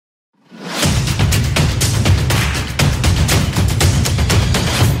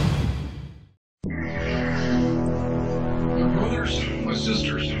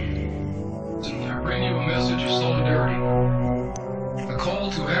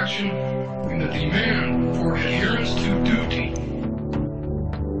satisfaction in the demand for adherence to duty.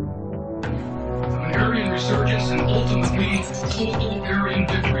 An Aryan resurgence and ultimately total Aryan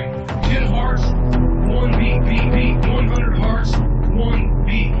victory. 10 hearts, 1 beat, beat, beat. 100 hearts, 1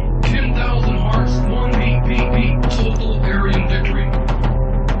 beat. 10,000 hearts, 1 beat, beat, beat. Total Aryan victory.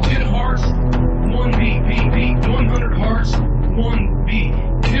 10 hearts, 1 beat, beat, beat. 100 hearts, 1 beat.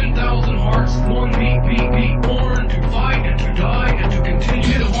 10,000 hearts, 1 beat, beat, beat. Born to fight and to die and to continue.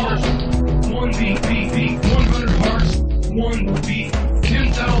 10 hearts, 1 beat, beat, beat. 100 hearts, 1 beat.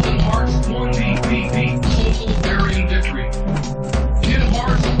 10,000 hearts, 1 beat, beat, beat. Total Aryan victory. 10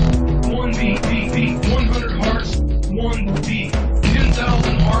 hearts, 1 beat, beat, beat. 100 hearts, 1 beat.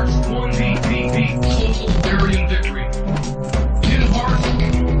 10,000 hearts, 1 beat, beat, beat. Total Aryan victory. 10 hearts,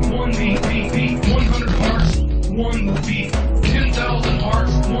 1 beat, beat, beat. 100 hearts, 1 beat. 10,000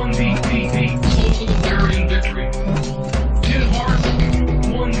 hearts, 1 beat, beat, beat. Total Aryan victory. 10 hearts,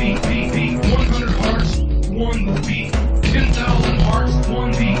 1 beat, beat, beat. 100 hearts, 1 beat. 10,000 hearts,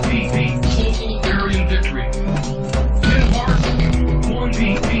 1 beat, beat, beat. Total Aryan victory. 10 hearts, 1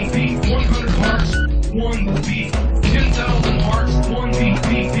 beat, beat, beat. 100 hearts, 1 beat. 10,000 hearts, 1 beat,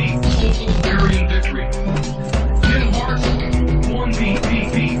 beat, beat. Total Aryan victory. 10 hearts, 1 beat,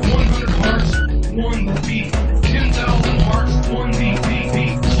 beat, beat. 100 hearts, 1 beat. 10,000 hearts, 1 beat, beat,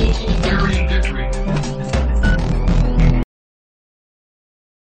 beat. Total Aryan victory.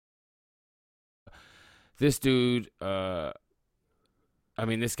 This dude,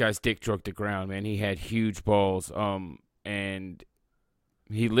 this guy's dick struck the ground, man. He had huge balls, and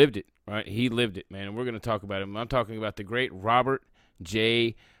he lived it, right? He lived it, man. And we're going to talk about him. I'm talking about the great Robert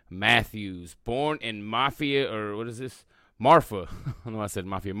J. Matthews, born in Marfa. I know I said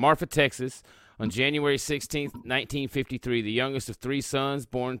Mafia. Marfa, Texas, on January 16th, 1953, the youngest of 3 sons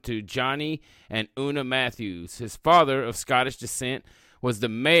born to Johnny and Una Matthews. His father, of Scottish descent, was the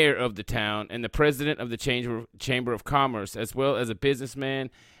mayor of the town and the president of the Chamber of Commerce, as well as a businessman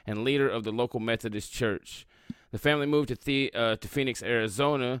and leader of the local Methodist Church. The family moved to Phoenix,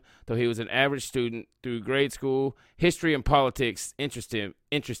 Arizona, though he was an average student through grade school. History and politics interested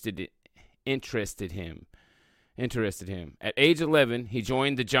him. At age 11, he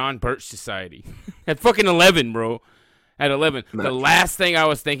joined the John Birch Society. At fucking 11, bro. At 11. The last thing I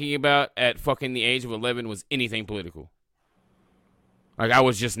was thinking about at fucking the age of 11 was anything political. Like, I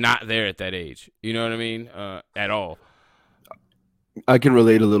was just not there at that age. You know what I mean? At all. I can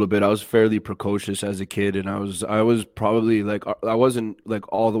relate a little bit. I was fairly precocious as a kid, and I was probably like, I wasn't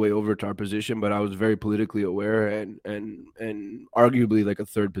like all the way over to our position, but I was very politically aware and arguably like a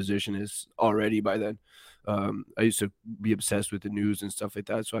third position is already by then. I used to be obsessed with the news and stuff like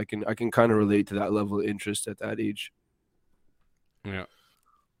that, so I can kind of relate to that level of interest at that age.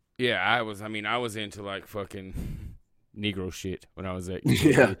 Yeah, I was into like fucking Negro shit when I was at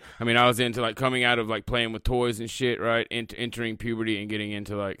yeah. I was into like coming out of like playing with toys and shit, right? Entering puberty and getting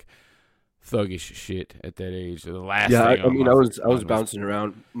into like thuggish shit at that age. The last thing I was bouncing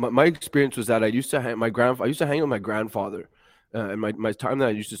around. My experience was that I used to hang out with my grandfather. And my time that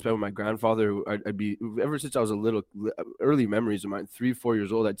I used to spend with my grandfather, I'd be, ever since I was a little, early memories of mine, 3-4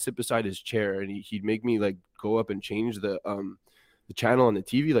 years old, I'd sit beside his chair and he'd make me like go up and change the channel on the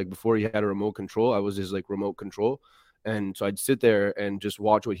TV. Like before he had a remote control, I was his like remote control. And so I'd sit there and just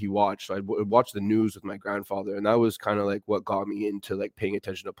watch what he watched. So I'd watch the news with my grandfather. And that was kind of like what got me into like paying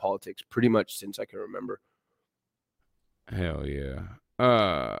attention to politics pretty much since I can remember. Hell yeah.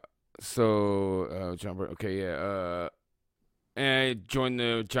 John Birch, okay, yeah. And I joined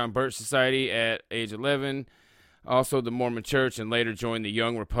the John Birch Society at age 11. Also the Mormon Church, and later joined the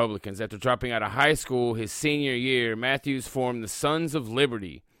Young Republicans. After dropping out of high school his senior year, Matthews formed the Sons of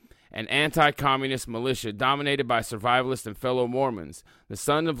Liberty, an anti-communist militia dominated by survivalists and fellow Mormons. The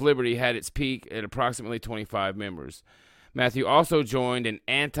Sons of Liberty had its peak at approximately 25 members. Matthew also joined an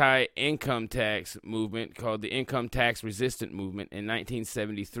anti-income tax movement called the Income Tax Resistant Movement in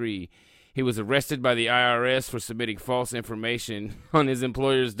 1973. He was arrested by the IRS for submitting false information on his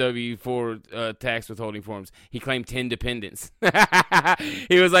employer's W-4 tax withholding forms. He claimed 10 dependents.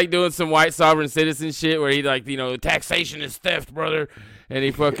 He was like doing some white sovereign citizen shit where he like, taxation is theft, brother. And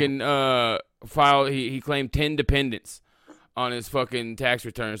he fucking he claimed 10 dependents on his fucking tax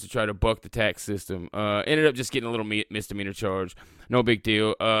returns to try to buck the tax system. Ended up just getting a little misdemeanor charge. No big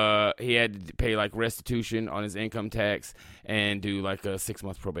deal. He had to pay like restitution on his income tax and do like a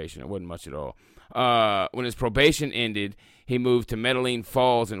 6-month probation. It wasn't much at all. When his probation ended, he moved to Medellin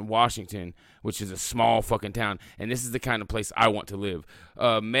Falls in Washington, which is a small fucking town. And this is the kind of place I want to live.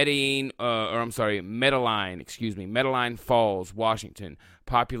 Medellin Falls, Washington.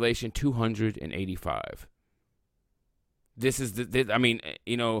 Population 285. This is I mean,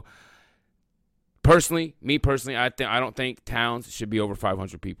 personally, I don't think towns should be over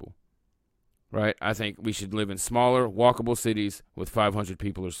 500 people. Right? I think we should live in smaller, walkable cities with 500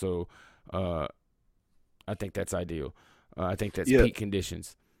 people or so. I think that's ideal. I think that's peak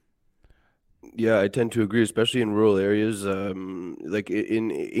conditions. Yeah, I tend to agree, especially in rural areas. Like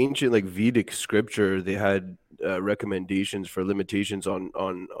in ancient, like Vedic scripture, they had recommendations for limitations on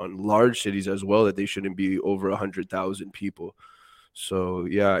large cities as well, that they shouldn't be over 100,000 people. So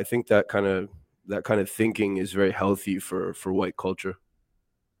yeah, I think that kind of thinking is very healthy for white culture.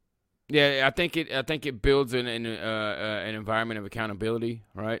 Yeah, I think it builds an environment of accountability,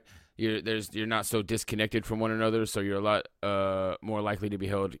 right? You're not so disconnected from one another, so you're a lot more likely to be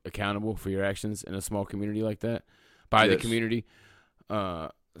held accountable for your actions in a small community like that by the community.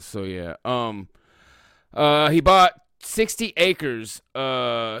 So yeah. He bought 60 acres.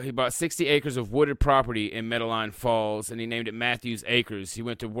 He bought 60 acres of wooded property in Medellin Falls, and he named it Matthews Acres. He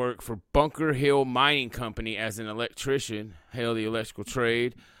went to work for Bunker Hill Mining Company as an electrician. Hail the electrical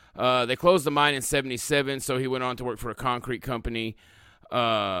trade. They closed the mine in 1977, so he went on to work for a concrete company.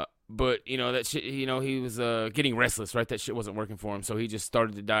 But that shit, he was getting restless, right? That shit wasn't working for him, so he just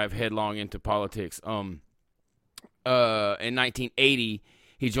started to dive headlong into politics. In 1980,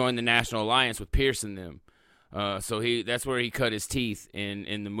 he joined the National Alliance with Pierce and them. So that's where he cut his teeth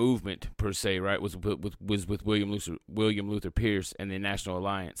in the movement per se, right? Was with William Luther Pierce and the National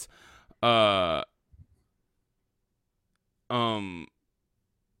Alliance. And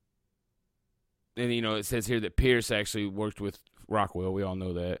it says here that Pierce actually worked with Rockwell. We all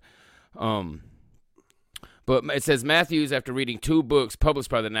know that. But it says Matthews, after reading 2 books published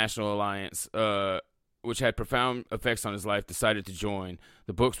by the National Alliance, which had profound effects on his life, decided to join.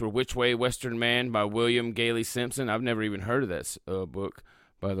 The books were Which Way, Western Man by William Gailey Simpson. I've never even heard of that book,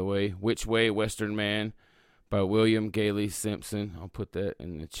 by the way. Which Way, Western Man by William Gailey Simpson. I'll put that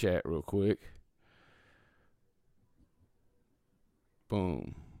in the chat real quick.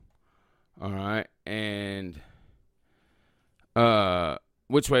 Boom. All right. And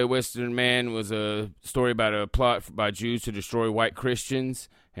Which Way, Western Man was a story about a plot by Jews to destroy white Christians.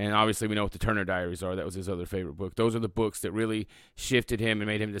 And obviously we know what the Turner Diaries are. That was his other favorite book. Those are the books that really shifted him and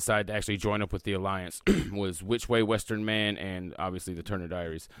made him decide to actually join up with the Alliance. Was Which Way, Western Man, and obviously the Turner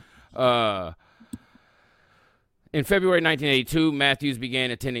Diaries. In February 1982, Matthews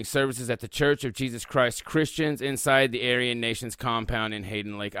began attending services at the Church of Jesus Christ Christians inside the Aryan Nations compound in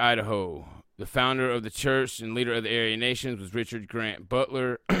Hayden Lake, Idaho. The founder of the church and leader of the Aryan Nations was Richard Grant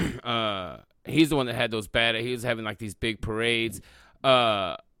Butler. He's the one that had he was having like these big parades.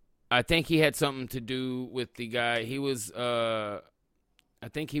 I think he had something to do with the guy. He was, I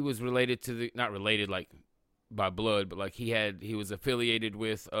think he was related to not related like by blood, but like he was affiliated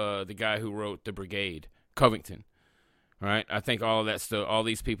with the guy who wrote The Brigade, Covington. Right? I think all of that stuff, all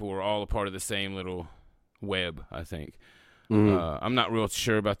these people were all a part of the same little web, I think. Mm-hmm. I'm not real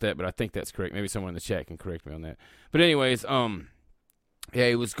sure about that, but I think that's correct. Maybe someone in the chat can correct me on that. But anyways, yeah,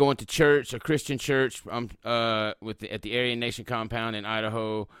 he was going to church, a Christian church, at the Aryan Nation compound in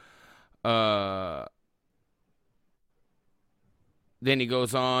Idaho. Then he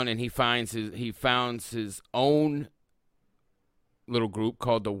goes on and he founds his own little group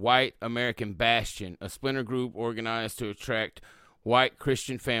called the White American Bastion, a splinter group organized to attract white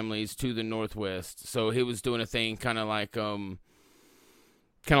Christian families to the Northwest. So he was doing a thing kind of like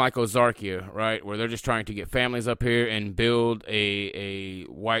Ozarkia, right, where they're just trying to get families up here and build a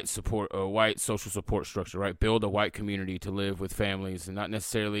white social support structure, right? Build a white community to live with families, and not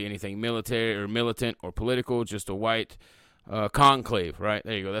necessarily anything military or militant or political, just a white conclave, right?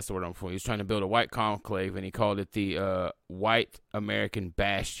 There you go. That's the word I'm for. He was trying to build a white conclave, and he called it the White American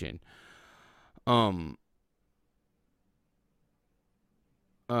Bastion.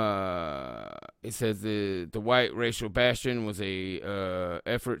 It says the White Racial Bastion was a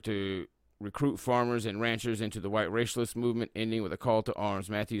effort to recruit farmers and ranchers into the white racialist movement, ending with a call to arms.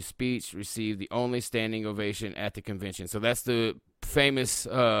 Matthews' speech received the only standing ovation at the convention. So that's the famous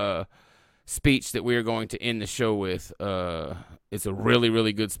speech that we are going to end the show with. It's a really,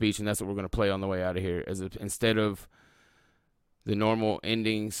 really good speech, and that's what we're going to play on the way out of here. Instead of the normal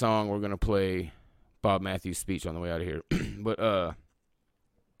ending song, we're going to play Bob Matthews' speech on the way out of here. But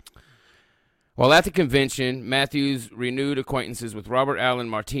while at the convention, Matthews renewed acquaintances with Robert Allen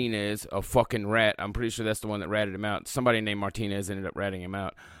Martinez, a fucking rat. I'm pretty sure that's the one that ratted him out. Somebody named Martinez ended up ratting him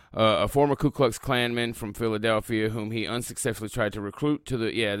out. a former Ku Klux Klanman from Philadelphia, whom he unsuccessfully tried to recruit to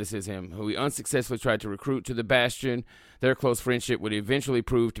the who he unsuccessfully tried to recruit to the Bastion. Their close friendship would eventually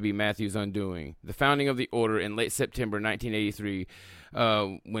prove to be Matthews' undoing. The founding of the order in late September 1983.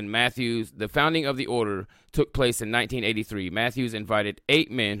 The founding of the order took place in 1983. Matthews invited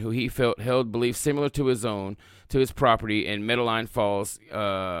 8 men who he felt held beliefs similar to his own to his property in Medline Falls.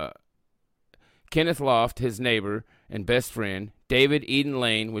 Kenneth Loft, his neighbor and best friend, David Eden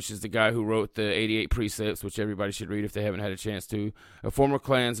Lane, which is the guy who wrote the 88 Precepts, which everybody should read if they haven't had a chance to, a former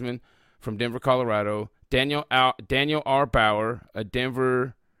Klansman from Denver, Colorado, Daniel R. Bauer, a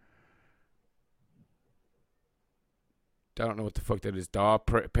Denver, I don't know what the fuck that is,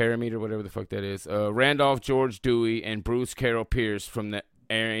 parameter, whatever the fuck that is, Randolph George Dewey, and Bruce Carroll Pierce from the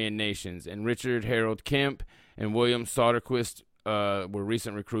Aryan Nations, and Richard Harold Kemp and William Soderquist were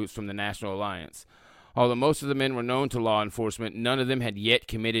recent recruits from the National Alliance. Although most of the men were known to law enforcement, none of them had yet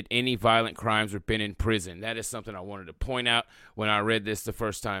committed any violent crimes or been in prison. That is something I wanted to point out when I read this the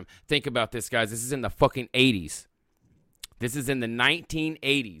first time. Think about this, guys. This is in the fucking 80s. This is in the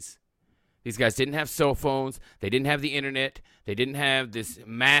 1980s. These guys didn't have cell phones. They didn't have the internet. They didn't have this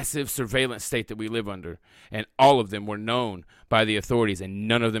massive surveillance state that we live under. And all of them were known by the authorities, and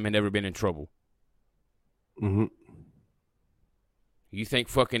none of them had ever been in trouble. Mm-hmm. You think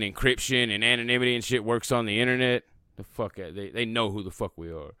fucking encryption and anonymity and shit works on the internet? The fuck, they know who the fuck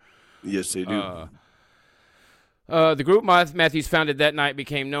we are. Yes, they do. The group Matthews founded that night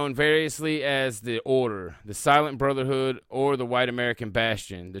became known variously as the Order, the Silent Brotherhood, or the White American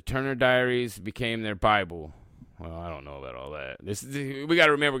Bastion. The Turner Diaries became their Bible. Well, I don't know about all that. We got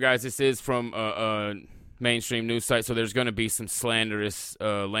to remember, guys, this is from a mainstream news site, so there's going to be some slanderous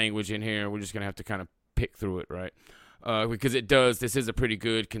language in here. We're just going to have to kind of pick through it, right? Because this is a pretty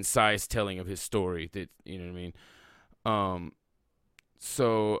good, concise telling of his story. That, you know what I mean?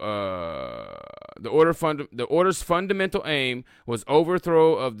 The order's fundamental aim was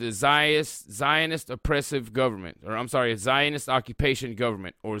overthrow of the Zionist oppressive government, Zionist occupation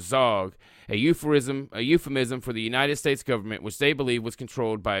government, or ZOG, a euphemism for the United States government, which they believed was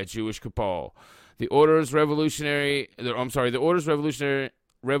controlled by a Jewish cabal. The order's revolution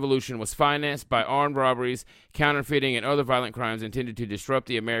was financed by armed robberies, counterfeiting, and other violent crimes intended to disrupt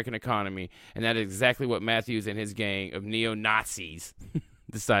the American economy, and that is exactly what Matthews and his gang of neo-Nazis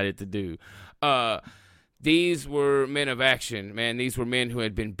decided to do. These were men of action, man. These were men who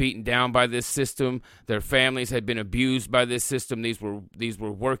had been beaten down by this system. Their families had been abused by this system. These were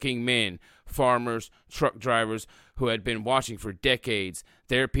working men, farmers, truck drivers, who had been watching for decades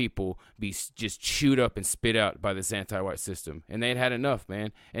their people be just chewed up and spit out by this anti-white system. And they had had enough,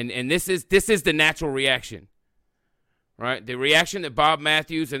 man. And this is the natural reaction, right? The reaction that Bob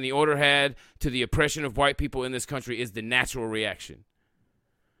Matthews and the Order had to the oppression of white people in this country is the natural reaction.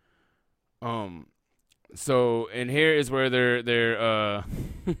 So, and here is where their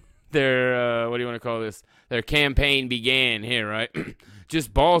what do you want to call this? Their campaign began here, right?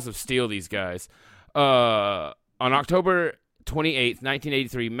 Just balls of steel, these guys. On October 28th,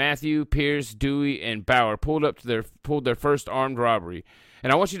 1983, Matthew, Pierce, Dewey, and Bauer pulled their first armed robbery.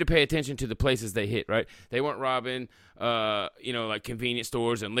 And I want you to pay attention to the places they hit, right? They weren't robbing, like convenience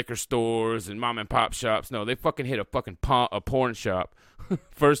stores and liquor stores and mom and pop shops. No, they fucking hit a porn shop.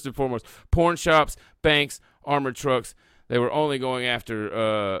 First and foremost, porn shops, banks, armored trucks. They were only going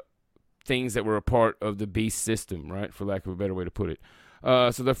after things that were a part of the beast system, right? For lack of a better way to put it.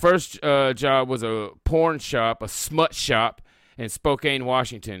 So the first job was a porn shop, a smut shop in Spokane,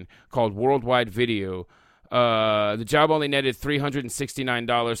 Washington, called Worldwide Video. The job only netted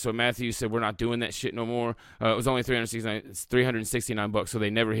 $369, so Matthews said, we're not doing that shit no more. It was only $369, so they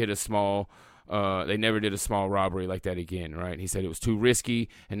never hit they never did a small robbery like that again, right? He said it was too risky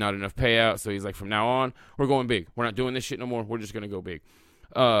and not enough payout, so he's like, from now on, we're going big. We're not doing this shit no more. We're just going to go big.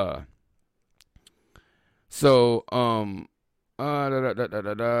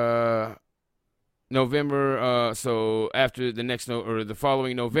 November, so after the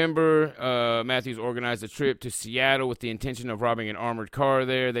following November, Matthews organized a trip to Seattle with the intention of robbing an armored car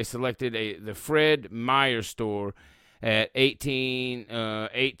there. They selected the Fred Meyer store at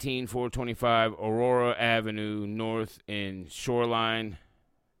 18425 Aurora Avenue North in Shoreline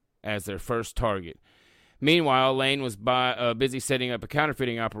as their first target. Meanwhile, Lane was busy setting up a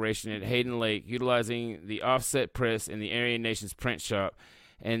counterfeiting operation at Hayden Lake, utilizing the offset press in the Aryan Nations print shop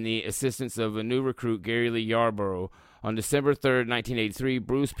and the assistance of a new recruit, Gary Lee Yarborough. On December 3rd, 1983,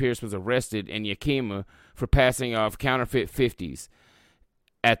 Bruce Pierce was arrested in Yakima for passing off counterfeit 50s.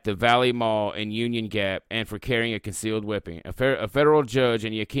 at the Valley Mall in Union Gap and for carrying a concealed weapon. A federal judge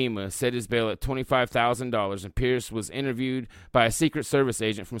in Yakima set his bail at $25,000, and Pierce was interviewed by a Secret Service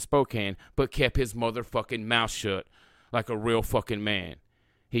agent from Spokane, but kept his motherfucking mouth shut like a real fucking man.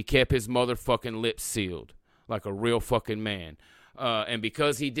 He kept his motherfucking lips sealed like a real fucking man. And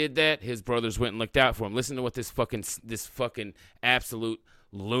because he did that, his brothers went and looked out for him. Listen to what this fucking absolute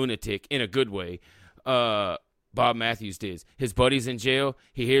lunatic, in a good way, Bob Matthews did. His buddy's in jail.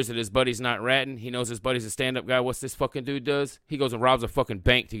 He hears that his buddy's not ratting. He knows his buddy's a stand-up guy. What's this fucking dude does? He goes and robs a fucking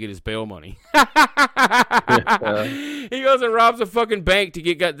bank to get his bail money. He goes and robs a fucking bank to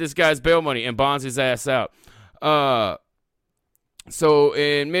get this guy's bail money and bonds his ass out. So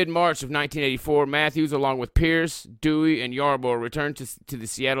in mid-March of 1984, Matthews, along with Pierce, Dewey, and Yarborough, returned to the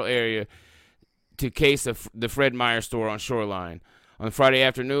Seattle area to case the Fred Meyer store on Shoreline. On Friday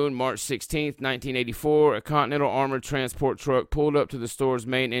afternoon, March 16, 1984, a Continental armored transport truck pulled up to the store's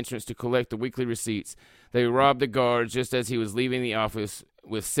main entrance to collect the weekly receipts. They robbed the guard just as he was leaving the office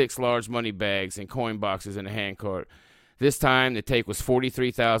with 6 large money bags and coin boxes in a handcart. This time, the take was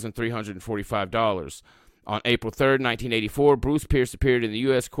 $43,345. On April 3, 1984, Bruce Pierce appeared in the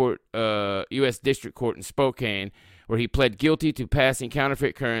U.S. District Court in Spokane, where he pled guilty to passing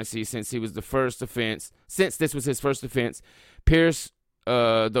counterfeit currency since this was his first offense. Pierce,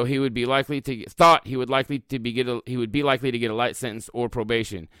 though he would be likely to get a light sentence or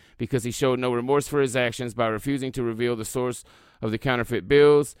probation because he showed no remorse for his actions by refusing to reveal the source of the counterfeit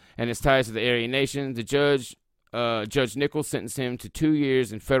bills and his ties to the Aryan Nation. The Judge Nichols sentenced him to 2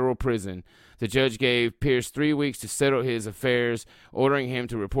 years in federal prison. The judge gave Pierce 3 weeks to settle his affairs, ordering him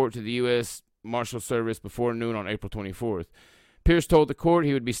to report to the U.S. Marshal Service before noon on April 24th. Pierce told the court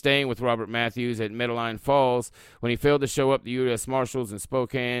he would be staying with Robert Matthews at Medline Falls. When he failed to show up, the U.S. Marshals in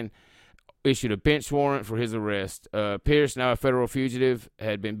Spokane issued a bench warrant for his arrest. Pierce, now a federal fugitive,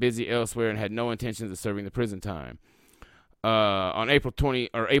 had been busy elsewhere and had no intentions of serving the prison time. On April 19th,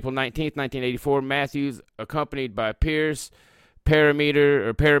 1984, Matthews, accompanied by Pierce,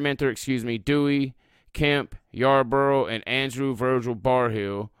 Parmenter, Dewey, Kemp, Yarborough, and Andrew Virgil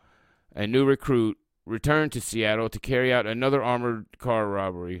Barhill, a new recruit, returned to Seattle to carry out another armored car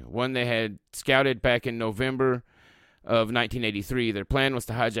robbery, one they had scouted back in November of 1983. Their plan was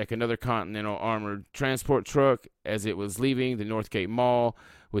to hijack another Continental armored transport truck as it was leaving the Northgate Mall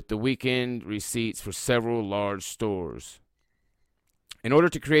with the weekend receipts for several large stores. In order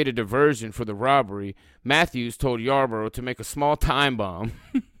to create a diversion for the robbery, Matthews told Yarborough to make a small time bomb.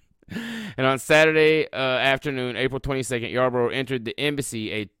 And on Saturday afternoon, April 22nd, Yarborough entered the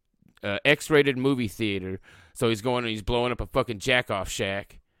Embassy, a X-rated movie theater. So he's going and he's blowing up a fucking jack-off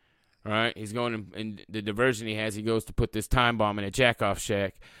shack. All right, he's going in the diversion he has. He goes to put this time bomb in a jack-off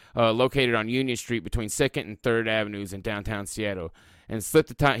shack located on Union Street between 2nd and 3rd Avenues in downtown Seattle. And he slipped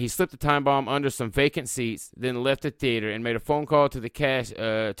the time bomb under some vacant seats, then left the theater and made a phone call to the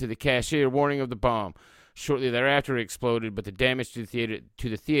cashier warning of the bomb. Shortly thereafter, it exploded, but the damage to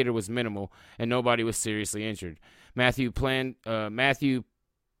the theater was minimal, and nobody was seriously injured. Matthew planned to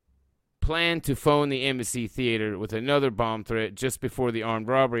phone the Embassy Theater with another bomb threat just before the armed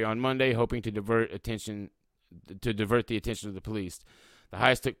robbery on Monday, hoping to divert the attention of the police. The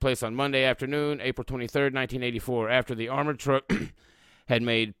heist took place on Monday afternoon, April 23rd, 1984, after the armored truck had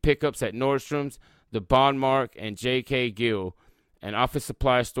made pickups at Nordstrom's, the Bond Mark, and J.K. Gill, an office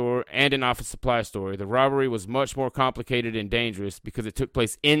supply store. The robbery was much more complicated and dangerous because it took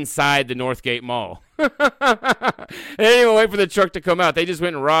place inside the Northgate Mall. They didn't even wait for the truck to come out. They just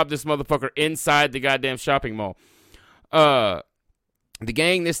went and robbed this motherfucker inside the goddamn shopping mall. The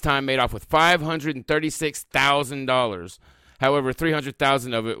gang this time made off with $536,000. However,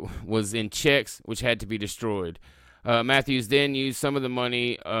 $300,000 of it was in checks, which had to be destroyed. Matthews then used some of the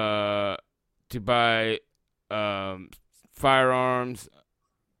money to buy firearms,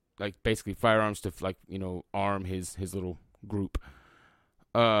 basically firearms to arm his little group,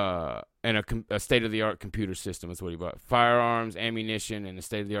 and a state-of-the-art computer system is what he bought. Firearms, ammunition, and a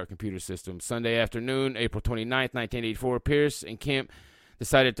state-of-the-art computer system. Sunday afternoon, April 29th, 1984, Pierce and Kemp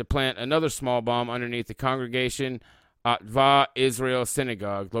decided to plant another small bomb underneath the Congregation Atvah Israel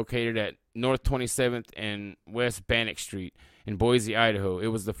Synagogue, located at North 27th and West Bannock Street in Boise, Idaho. It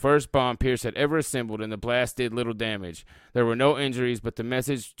was the first bomb Pierce had ever assembled, and the blast did little damage. There were no injuries, but the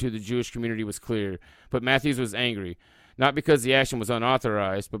message to the Jewish community was clear. But Matthews was angry, not because the action was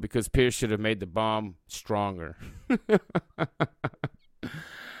unauthorized, but because Pierce should have made the bomb stronger. Let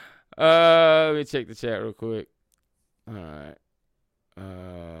me check the chat real quick. All right.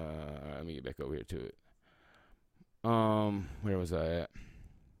 Let me get back over here to it. Where was I at?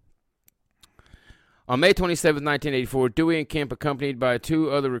 On May 27, 1984, Dewey and Kemp, accompanied by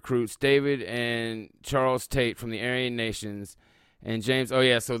 2 other recruits, David and Charles Tate from the Aryan Nations, and James. Oh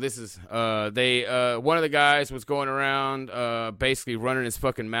yeah, so this is one of the guys was going around basically running his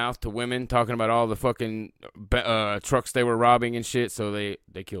fucking mouth to women, talking about all the fucking trucks they were robbing and shit. So they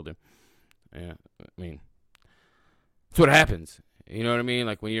killed him. Yeah, I mean, that's what happens. You know what I mean?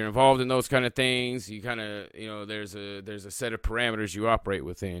 Like when you're involved in those kind of things, you kind of, there's a set of parameters you operate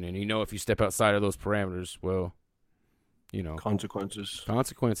within, and if you step outside of those parameters, well,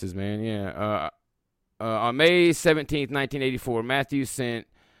 Consequences, man. Yeah. On May 17th, 1984, Matthews sent.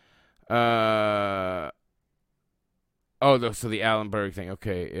 So the Alan Berg thing.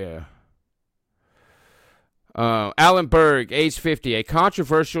 Okay, yeah. Alan Berg, age 50, a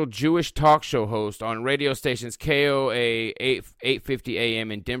controversial Jewish talk show host on radio stations KOA 850 AM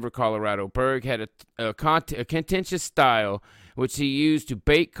in Denver, Colorado. Berg had a contentious style which he used to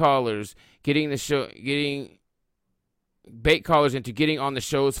bait callers into getting on the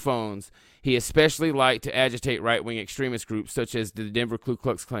show's phones. He especially liked to agitate right-wing extremist groups such as the Denver Ku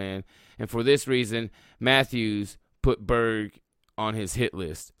Klux Klan, and for this reason, Matthews put Berg on his hit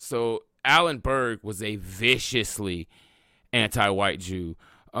list. So Alan Berg was a viciously anti-white Jew.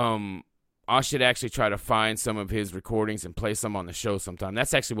 I should actually try to find some of his recordings and play some on the show sometime.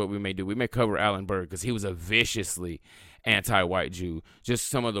 That's actually what we may do. We may cover Alan Berg because he was a viciously anti-white Jew. Just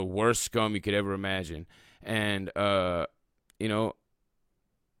some of the worst scum you could ever imagine. And,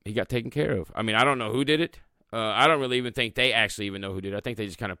 he got taken care of. I mean, I don't know who did it. I don't really even think they actually even know who did it. I think they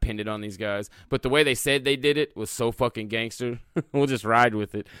just kind of pinned it on these guys. But the way they said they did it was so fucking gangster. We'll just ride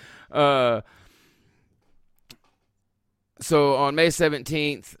with it. So on May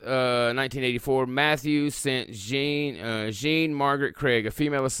 17th, 1984, Matthews sent Jean Margaret Craig, a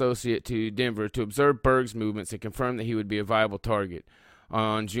female associate, to Denver to observe Berg's movements and confirm that he would be a viable target.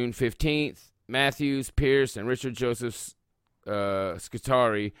 On June 15th, Matthews, Pierce, and Richard Joseph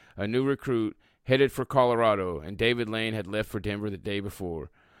Scutari, a new recruit, headed for Colorado, and David Lane had left for Denver the day before.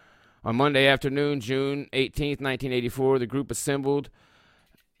 On Monday afternoon, June 18th, 1984, the group assembled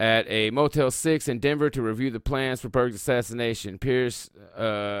at a Motel 6 in Denver to review the plans for Berg's assassination. Pierce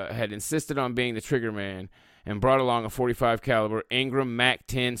had insisted on being the trigger man and brought along a .45 caliber Ingram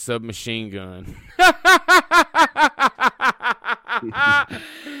MAC-10 submachine gun.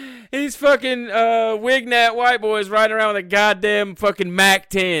 These fucking Wignat white boys riding around with a goddamn fucking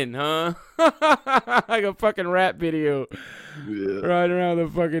MAC-10, huh? Like a fucking rap video. Yeah. Riding around with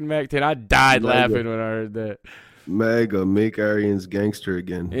a fucking MAC-10. I died laughing when I heard that. MAGA, make Aryans gangster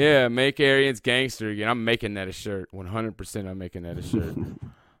again. Yeah, make Aryans gangster again. I'm making that a shirt. 100% I'm making that a shirt.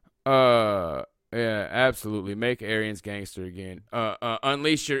 Yeah, absolutely. Make Aryans gangster again.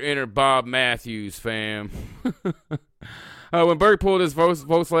 Unleash your inner Bob Matthews, fam. When Berg pulled his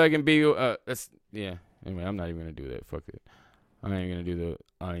Volkswagen Beetle, anyway, I'm not even going to do that. Fuck it. I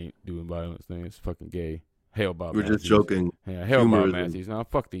ain't doing violence thing. It's fucking gay. Hail Bob Matthews. We're just joking. Yeah, hail Bob Matthews. No,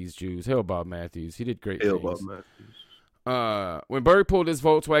 fuck these Jews. Hail Bob Matthews. He did great things. Hail Bob Matthews. When Berg pulled his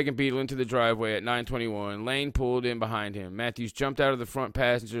Volkswagen Beetle into the driveway at 9:21, Lane pulled in behind him. Matthews jumped out of the front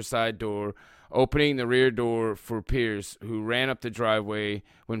passenger side door, opening the rear door for Pierce, who ran up the driveway.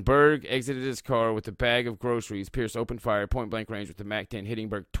 When Berg exited his car with a bag of groceries, Pierce opened fire point-blank range with the MAC-10, hitting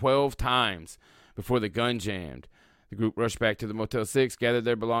Berg 12 times before the gun jammed. The group rushed back to the Motel 6, gathered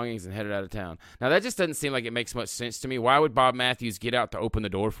their belongings, and headed out of town. Now, that just doesn't seem like it makes much sense to me. Why would Bob Matthews get out to open the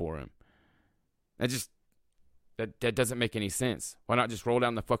door for him? That doesn't make any sense. Why not just roll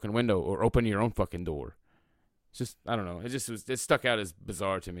down the fucking window or open your own fucking door? It's just, I don't know. It stuck out as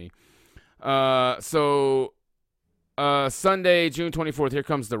bizarre to me. Sunday, June 24th, here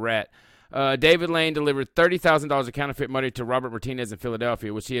comes the rat. David Lane delivered $30,000 of counterfeit money to Robert Martinez in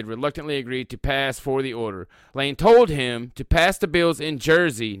Philadelphia, which he had reluctantly agreed to pass for the order. Lane told him to pass the bills in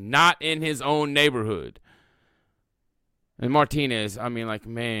Jersey, not in his own neighborhood. And Martinez, I mean, like,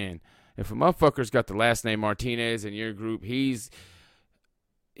 man, if a motherfucker's got the last name Martinez in your group, he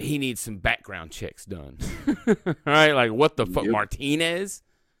needs some background checks done. All right, like, what the fuck, Martinez?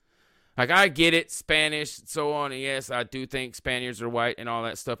 Like, I get it, Spanish, so on, and yes, I do think Spaniards are white and all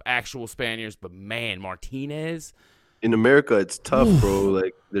that stuff, actual Spaniards, but man, Martinez? In America, it's tough, bro.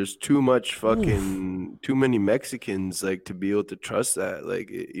 Like, there's too many Mexicans, like, to be able to trust that. Like,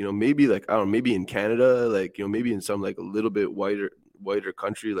 maybe, like, I don't know, maybe in Canada, like, maybe in some, like, a little bit whiter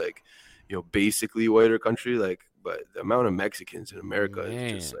country, like, basically whiter country, like, but the amount of Mexicans in America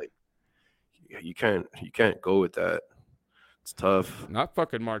is just, like, you can't go with that. It's tough. Not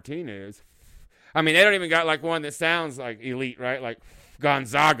fucking Martinez. I mean, they don't even got like one that sounds like elite, right? Like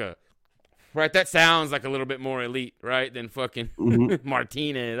Gonzaga, right? That sounds like a little bit more elite, right? Than fucking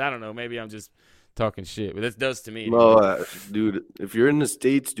Martinez. I don't know. Maybe I'm just talking shit. But this does to me. No, dude, if you're in the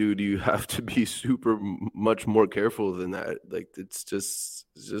States, dude, you have to be much more careful than that. Like, it's just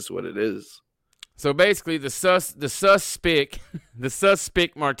what it is. So basically, the suspect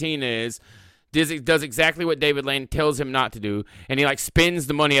Martinez does exactly what David Lane tells him not to do, and he like spends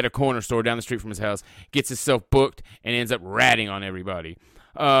the money at a corner store down the street from his house, gets himself booked, and ends up ratting on everybody.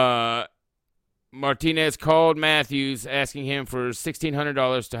 Martinez called Matthews asking him for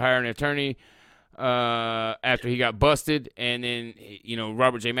 $1,600 to hire an attorney after he got busted, and then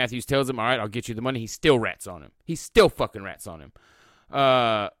Robert J. Matthews tells him, "All right, I'll get you the money." He still rats on him. He still fucking rats on him.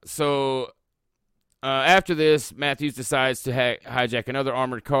 After this, Matthews decides to hijack another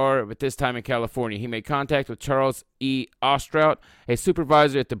armored car, but this time in California. He made contact with Charles E. Ostrout, a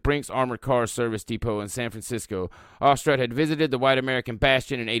supervisor at the Brinks Armored Car Service Depot in San Francisco. Ostrout had visited the white American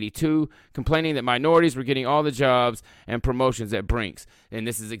Bastion in '82, complaining that minorities were getting all the jobs and promotions at Brinks. And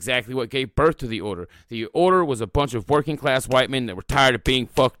this is exactly what gave birth to the order. The order was a bunch of working-class white men that were tired of being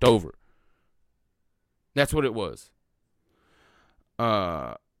fucked over. That's what it was.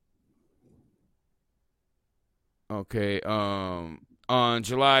 Okay, on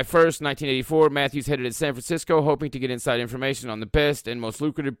July 1st, 1984, Matthews headed to San Francisco, hoping to get inside information on the best and most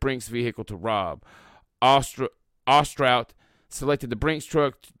lucrative Brinks vehicle to rob. Ostrout selected the Brinks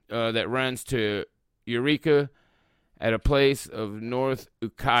truck that runs to Eureka at a place of North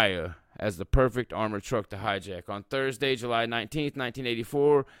Ukiah as the perfect armored truck to hijack. On Thursday, July 19th,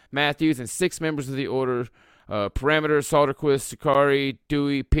 1984, Matthews and 6 members of the order, Parameter, Salterquist, Sakari,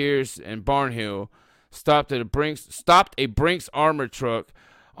 Dewey, Pierce, and Barnhill, stopped a Brinks armored truck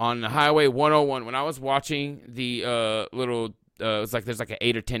on the Highway 101. When I was watching the there's like an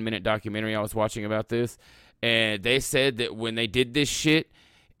 8 or 10 minute documentary I was watching about this, and they said that when they did this shit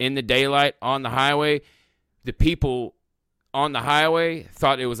in the daylight on the highway, the people on the highway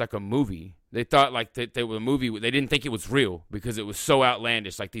thought it was like a movie. They thought like that they were a movie. They didn't think it was real because it was so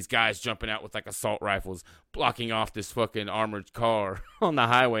outlandish. Like these guys jumping out with like assault rifles, blocking off this fucking armored car on the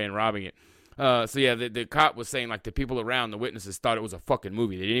highway and robbing it. The cop was saying like the people around, the witnesses, thought it was a fucking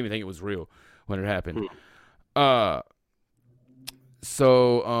movie. They didn't even think it was real when it happened.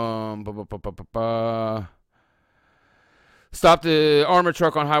 Stopped the armored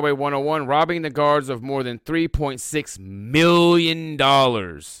truck on Highway 101, robbing the guards of more than $3.6 million.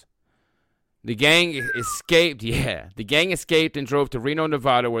 The gang escaped. Yeah, the gang escaped and drove to Reno,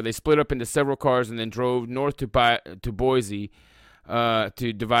 Nevada, where they split up into several cars and then drove north to Boise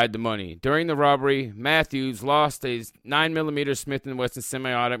to divide the money. During the robbery, Matthews lost a 9mm Smith & Wesson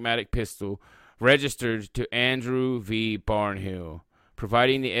semi-automatic pistol registered to Andrew V. Barnhill,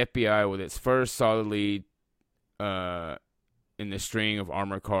 providing the FBI with its first solid lead in the string of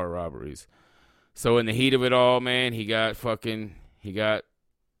armored car robberies. So in the heat of it all, man, he got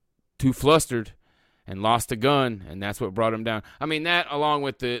too flustered and lost a gun, and that's what brought him down. I mean, that along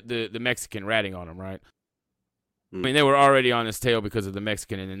with the Mexican ratting on him, right? I mean, they were already on his tail because of the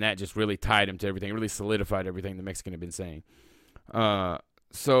Mexican, and then that just really tied him to everything. It really solidified everything the Mexican had been saying.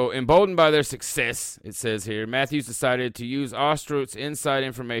 So, emboldened by their success, it says here, Matthews decided to use Ostrout's inside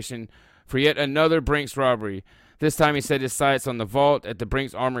information for yet another Brinks robbery. This time he set his sights on the vault at the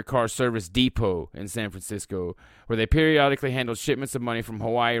Brinks Armored Car Service Depot in San Francisco, where they periodically handled shipments of money from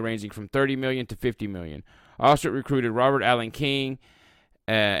Hawaii ranging from $30 million to $50 million. Ostrout recruited Robert Allen King,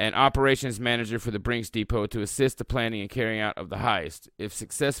 an operations manager for the Brinks Depot, to assist the planning and carrying out of the heist. If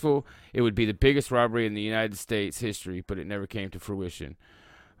successful, it would be the biggest robbery in the United States history, but it never came to fruition.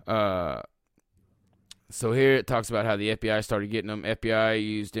 So here it talks about how the FBI started getting them. FBI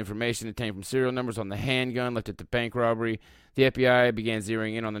used information obtained from serial numbers on the handgun left at the bank robbery. The FBI began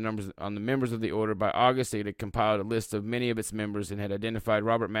zeroing in on the members of the order. By August, it had compiled a list of many of its members and had identified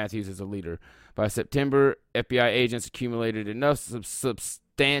Robert Matthews as a leader. By September, FBI agents accumulated enough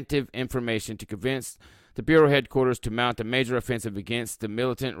substantive information to convince the Bureau headquarters to mount a major offensive against the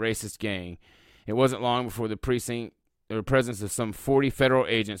militant racist gang. It wasn't long before the presence of some 40 federal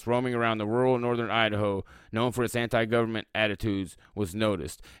agents roaming around the rural northern Idaho, known for its anti-government attitudes, was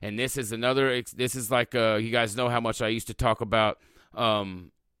noticed. And this is like, you guys know how much I used to talk about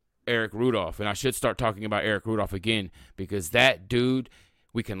Eric Rudolph, and I should start talking about Eric Rudolph again, because that dude,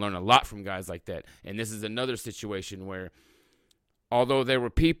 we can learn a lot from guys like that. And this is another situation where, although there were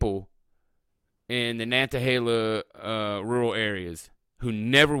people in the Nantahala rural areas who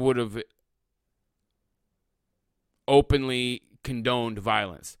never would have openly condoned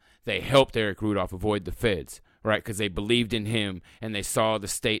violence, they helped Eric Rudolph avoid the feds, right? Because they believed in him and they saw the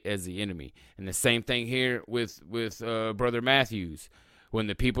state as the enemy. And the same thing here with Brother Matthews. When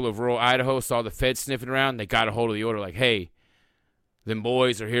the people of rural Idaho saw the feds sniffing around, they got a hold of the order like, hey, Them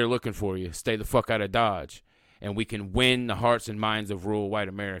boys are here looking for you. Stay the fuck out of Dodge. And we can win the hearts and minds of rural white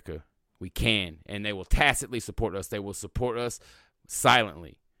America. We can. And they will tacitly support us. They will support us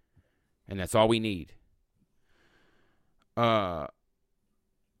silently. And that's all we need.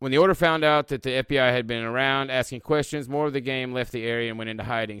 When the order found out that the FBI had been around asking questions, more of the gang left the area and went into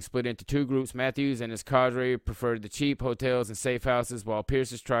hiding. Split into two groups, Matthews and his cadre preferred the cheap hotels and safe houses, while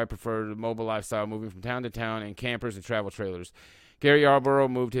Pierce's tribe preferred the mobile lifestyle, moving from town to town in campers and travel trailers. Gary Yarborough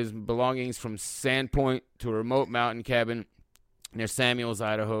moved his belongings from Sandpoint to a remote mountain cabin near Samuels,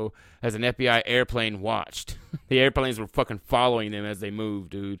 Idaho, as an FBI airplane watched. The airplanes were fucking following them as they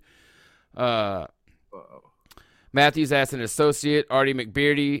moved, dude. Matthews asked an associate, Artie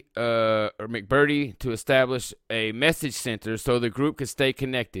McBurdy, to establish a message center so the group could stay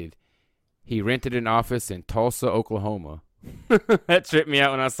connected. He rented an office in Tulsa, Oklahoma. That tripped me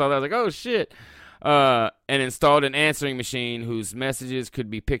out when I saw that. I was like, oh, shit. And installed an answering machine whose messages could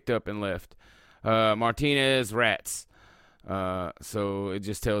be picked up and left. Martinez rats. So it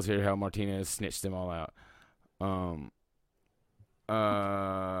just tells here how Martinez snitched them all out.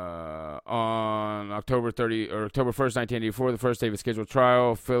 On October 1st, 1984, the first day of his scheduled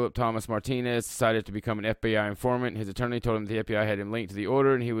trial, Philip Thomas Martinez decided to become an FBI informant. His attorney told him the FBI had him linked to the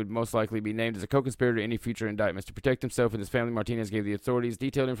order, and he would most likely be named as a co-conspirator to any future indictments. To protect himself and his family, Martinez gave the authorities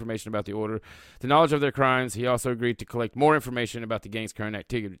detailed information about the order, the knowledge of their crimes. He also agreed to collect more information about the gang's current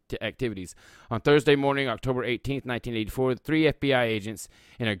activities. On Thursday morning, October 18th, 1984, the three FBI agents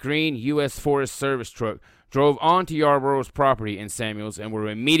in a green U.S. Forest Service truck drove onto Yarborough's property in Samuels and were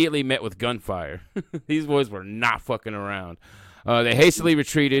immediately met with gunfire. These boys were not fucking around. They hastily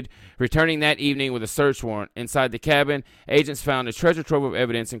retreated, returning that evening with a search warrant. Inside the cabin, agents found a treasure trove of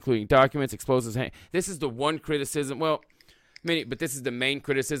evidence, including documents, explosives. This is the one criticism, but this is the main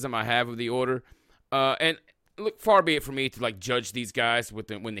criticism I have of the order. And look, far be it for me to like judge these guys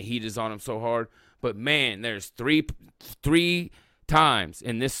when the heat is on them so hard. But man, there's three times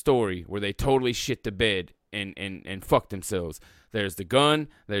in this story where they totally shit the bed and fuck themselves. There's the gun,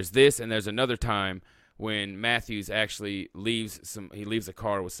 there's this, and there's another time when Matthews actually leaves a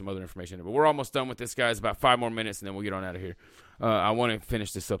car with some other information. But we're almost done with this, guys. About 5 more minutes, and then we'll get on out of here. I want to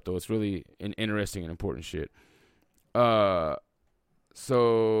finish this up, though. It's really interesting and important shit. Treasure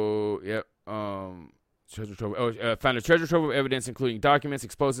trove. Found a treasure trove of evidence, including documents,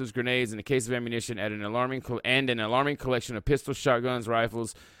 explosives, grenades, and a case of ammunition at an alarming collection of pistols, shotguns,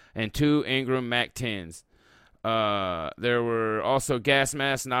 rifles, and 2 Ingram MAC-10s. There were also gas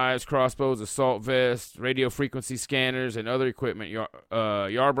masks, knives, crossbows, assault vests, radio frequency scanners, and other equipment.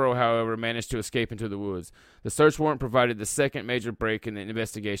 Yarborough, however, managed to escape into the woods. The search warrant provided the second major break in the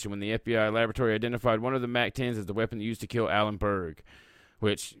investigation when the FBI laboratory identified one of the MAC-10s as the weapon used to kill Alan Berg.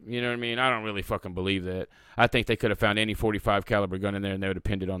 Which, you know what I mean? I don't really fucking believe that. I think they could have found any .45 caliber gun in there and they would have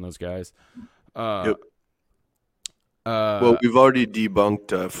pinned it on those guys. Yep. Well, we've already debunked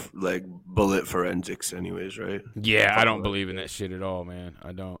bullet forensics, anyways, right? Yeah, I don't believe in that shit at all, man.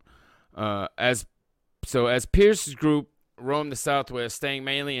 I don't. As Pierce's group roamed the Southwest, staying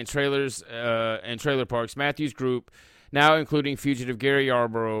mainly in trailers and trailer parks, Matthews' group, now including fugitive Gary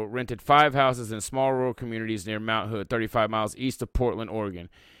Yarborough, rented 5 houses in small rural communities near Mount Hood, 35 miles east of Portland, Oregon.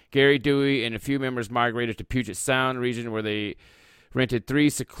 Gary, Dewey, and a few members migrated to Puget Sound region, where they rented 3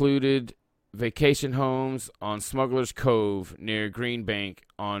 secluded vacation homes on Smuggler's Cove near Green Bank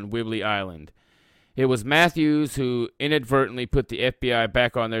on Whibley Island. It was Matthews who inadvertently put the FBI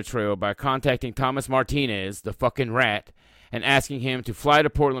back on their trail by contacting Thomas Martinez, the fucking rat, and asking him to fly to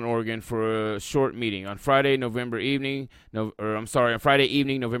Portland, Oregon for a short meeting. On Friday evening, November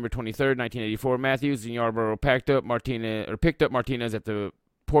 23rd, 1984, Matthews and Yarborough picked up Martinez at the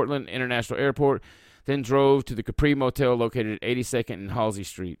Portland International Airport, then drove to the Capri Motel located at 82nd and Halsey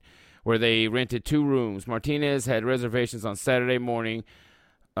Street, where they rented 2 rooms. Martinez had reservations on Saturday morning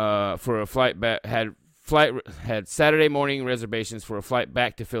for a flight back. Had Saturday morning reservations for a flight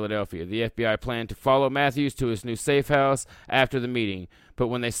back to Philadelphia. The FBI planned to follow Matthews to his new safe house after the meeting, but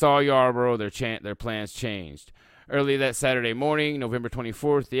when they saw Yarborough, their plans changed. Early that Saturday morning, November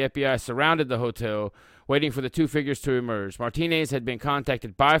 24th, the FBI surrounded the hotel, waiting for the 2 figures to emerge. Martinez had been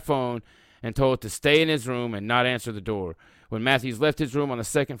contacted by phone and told to stay in his room and not answer the door. When Matthews left his room on the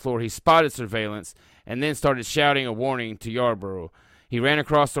 2nd floor, he spotted surveillance and then started shouting a warning to Yarborough. He ran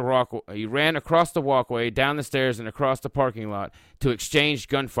across the walkway, down the stairs, and across the parking lot to exchange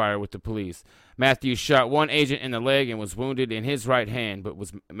gunfire with the police. Matthews shot 1 agent in the leg and was wounded in his right hand, but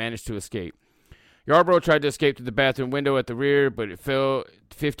managed to escape. Yarborough tried to escape to the bathroom window at the rear, but it fell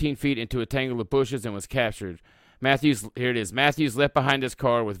 15 feet into a tangle of bushes and was captured. Matthews left behind his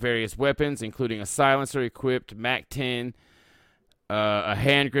car with various weapons, including a silencer-equipped MAC-10 a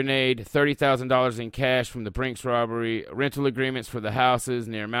hand grenade, $30,000 in cash from the Brinks robbery, rental agreements for the houses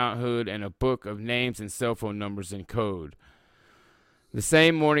near Mount Hood, and a book of names and cell phone numbers in code. The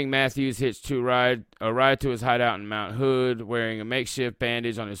same morning, Matthews hitched a ride to his hideout in Mount Hood. Wearing a makeshift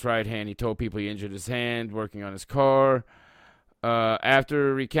bandage on his right hand, he told people he injured his hand working on his car.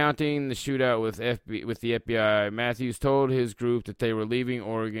 After recounting the shootout with the FBI, Matthews told his group that they were leaving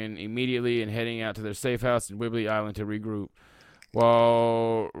Oregon immediately and heading out to their safe house in Whidbey Island to regroup.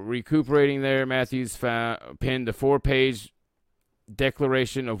 While recuperating there, Matthews penned a 4-page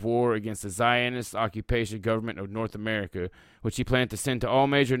declaration of war against the Zionist occupation government of North America, which he planned to send to all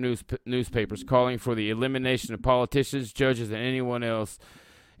major newspapers, calling for the elimination of politicians, judges, and anyone else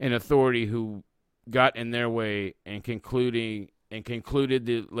in authority who got in their way, and concluded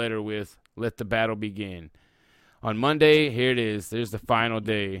the letter with, "Let the battle begin." On Monday, here it is. There's the final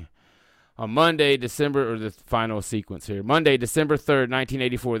day. On Monday, the final sequence here. Monday, December 3rd,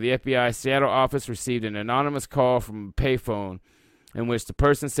 1984, the FBI Seattle office received an anonymous call from a payphone in which the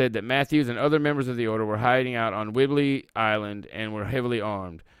person said that Matthews and other members of the order were hiding out on Whidbey Island and were heavily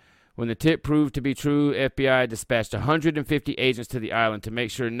armed. When the tip proved to be true, FBI dispatched 150 agents to the island to make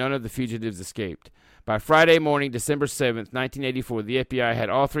sure none of the fugitives escaped. By Friday morning, December 7th, 1984, the FBI had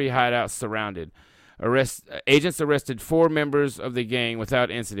all 3 hideouts surrounded. Agents arrested 4 members of the gang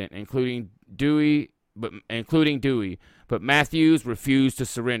without incident, including Dewey, but Matthews refused to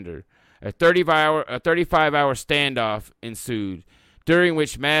surrender. A 35-hour standoff ensued, during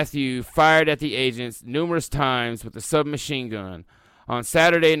which Matthews fired at the agents numerous times with a submachine gun. On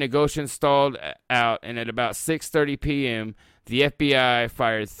Saturday, negotiations stalled out, and at about 6:30 p.m., the FBI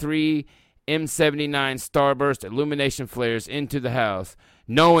fired 3 M79 Starburst illumination flares into the house,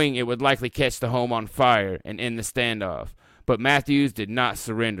 knowing it would likely catch the home on fire and end the standoff. But Matthews did not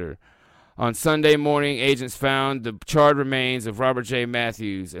surrender. On Sunday morning, agents found the charred remains of Robert J.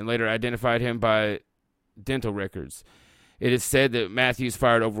 Matthews and later identified him by dental records. It is said that Matthews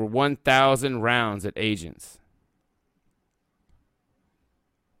fired over 1,000 rounds at agents.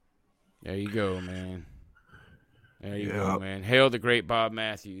 There you go, man. There you go, man. Hail the great Bob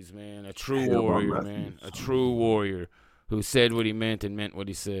Matthews, man. A true warrior, man. A true warrior who said what he meant and meant what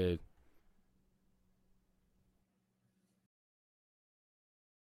he said.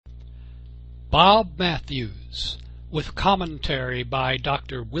 Bob Matthews, with commentary by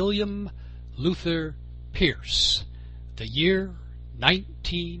Dr. William Luther Pierce. The year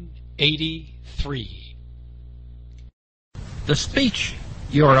 1983. The speech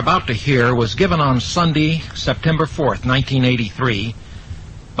you are about to hear was given on Sunday, September 4th, 1983,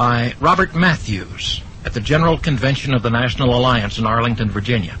 by Robert Matthews at the General Convention of the National Alliance in Arlington,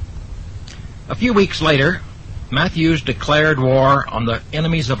 Virginia. A few weeks later, Matthews declared war on the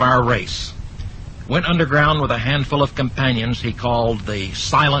enemies of our race, went underground with a handful of companions he called the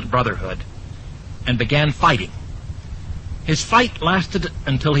Silent Brotherhood, and began fighting. His fight lasted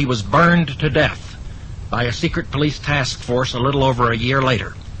until he was burned to death by a secret police task force a little over a year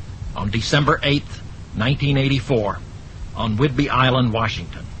later, on December 8th, 1984, on Whidbey Island,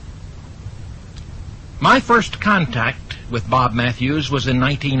 Washington. My first contact with Bob Matthews was in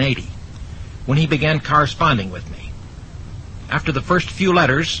 1980, when he began corresponding with me. After the first few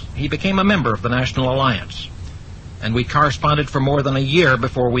letters, he became a member of the National Alliance, and we corresponded for more than a year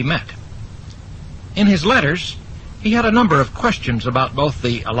before we met. In his letters, he had a number of questions about both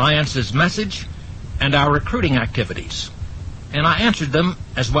the Alliance's message and our recruiting activities, and I answered them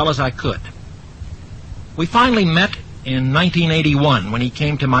as well as I could. We finally met in 1981 when he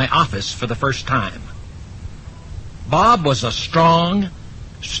came to my office for the first time. Bob was a strong,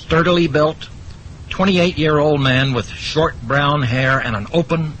 sturdily built, 28-year-old man with short brown hair and an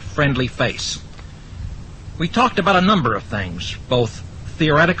open, friendly face. We talked about a number of things, both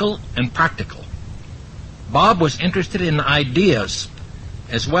theoretical and practical. Bob was interested in ideas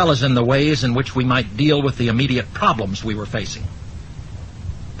as well as in the ways in which we might deal with the immediate problems we were facing.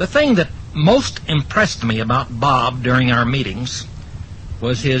 The thing that most impressed me about Bob during our meetings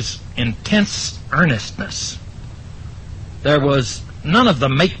was his intense earnestness. There was none of the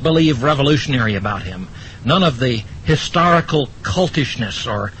make-believe revolutionary about him, none of the historical cultishness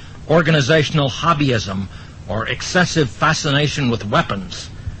or organizational hobbyism or excessive fascination with weapons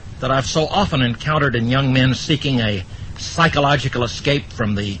that I've so often encountered in young men seeking a psychological escape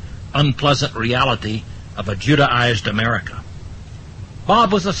from the unpleasant reality of a Judaized America.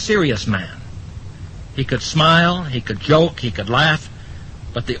 Bob was a serious man. He could smile, he could joke, he could laugh,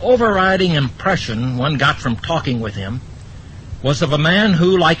 but the overriding impression one got from talking with him was of a man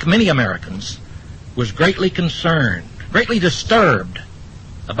who, like many Americans, was greatly concerned, greatly disturbed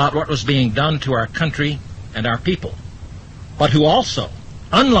about what was being done to our country and our people. but who also,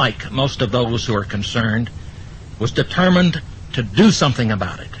 unlike most of those who are concerned, was determined to do something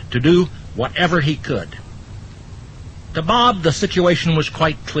about it, to do whatever he could. To Bob, the situation was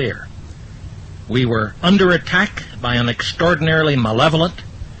quite clear. We were under attack by an extraordinarily malevolent,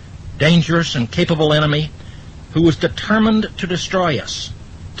 dangerous, and capable enemy who was determined to destroy us,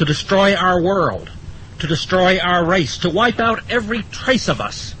 to destroy our world, to destroy our race, to wipe out every trace of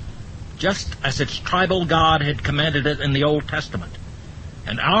us, just as its tribal God had commanded it in the Old Testament.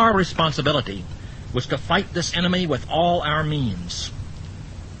 And our responsibility was to fight this enemy with all our means.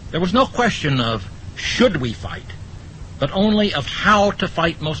 There was no question of should we fight, but only of how to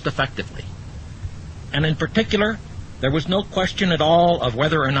fight most effectively. And in particular, there was no question at all of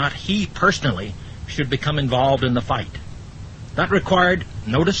whether or not he personally should become involved in the fight. That required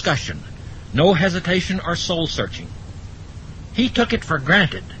no discussion, no hesitation or soul-searching. He took it for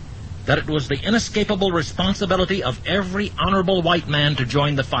granted that it was the inescapable responsibility of every honorable white man to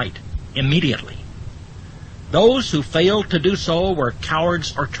join the fight immediately. Those who failed to do so were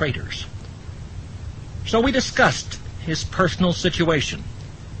cowards or traitors. So we discussed his personal situation,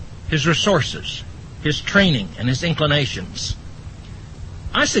 his resources, his training, and his inclinations.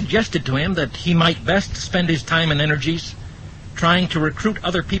 I suggested to him that he might best spend his time and energies trying to recruit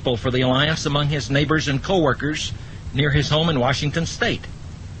other people for the alliance among his neighbors and co-workers near his home in Washington State.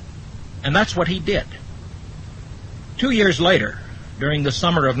 And that's what he did. 2 years later, during the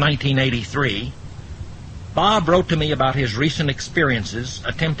summer of 1983, Bob wrote to me about his recent experiences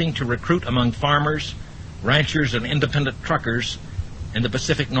attempting to recruit among farmers, ranchers, and independent truckers in the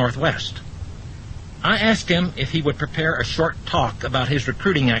Pacific Northwest. I asked him if he would prepare a short talk about his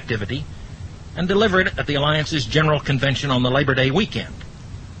recruiting activity and deliver it at the Alliance's General Convention on the Labor Day weekend.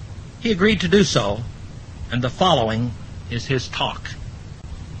 He agreed to do so, and the following is his talk.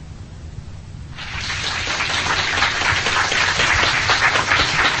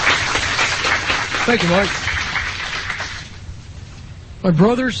 Thank you, Mike. My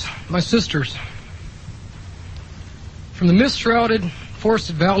brothers, my sisters, from the mist-shrouded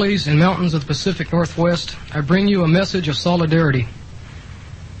forested valleys and mountains of the Pacific Northwest, I bring you a message of solidarity,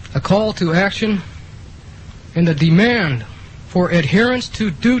 a call to action, and a demand for adherence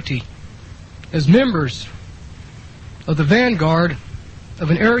to duty as members of the vanguard of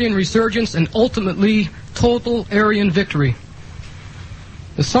an Aryan resurgence and ultimately total Aryan victory.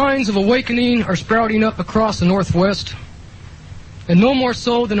 The signs of awakening are sprouting up across the Northwest, and no more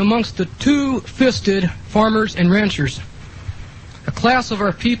so than amongst the two-fisted farmers and ranchers, a class of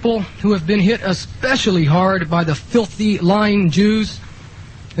our people who have been hit especially hard by the filthy, lying Jews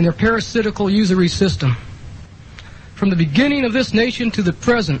and their parasitical usury system. From the beginning of this nation to the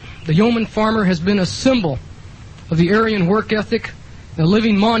present, the yeoman farmer has been a symbol of the Aryan work ethic and a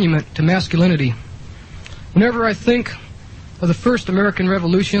living monument to masculinity. Whenever I think of the first American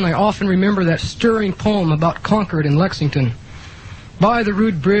Revolution, I often remember that stirring poem about Concord and Lexington. By the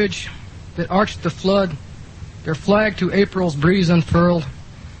rude bridge that arched the flood, their flag to April's breeze unfurled.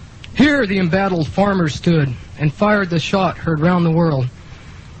 Here the embattled farmers stood and fired the shot heard round the world.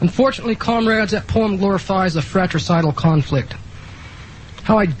 Unfortunately, comrades, that poem glorifies a fratricidal conflict.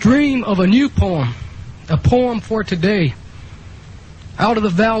 How I dream of a new poem, a poem for today. Out of the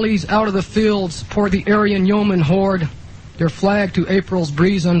valleys, out of the fields, poured the Aryan yeoman horde, their flag to April's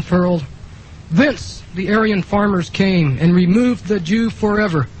breeze unfurled. Thence the Aryan farmers came and removed the Jew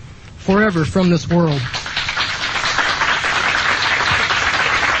forever, forever from this world.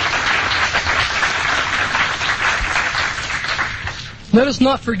 Let us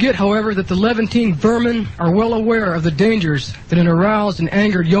not forget, however, that the Levantine vermin are well aware of the dangers that an aroused and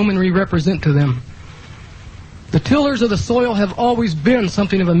angered yeomanry represent to them. The tillers of the soil have always been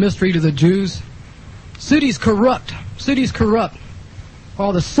something of a mystery to the Jews. Cities corrupt,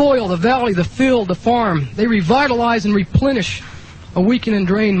 while the soil, the valley, the field, the farm, they revitalize and replenish a weakened and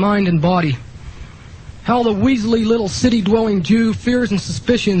drained mind and body. How the weaselly little city-dwelling Jew fears and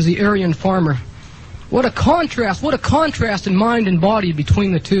suspicions the Aryan farmer. What a contrast in mind and body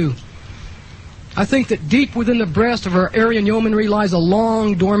between the two. I think that deep within the breast of our Aryan yeomanry lies a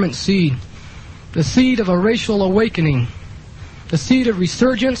long dormant seed, the seed of a racial awakening, the seed of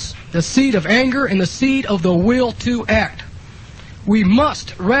resurgence, the seed of anger, and the seed of the will to act. We must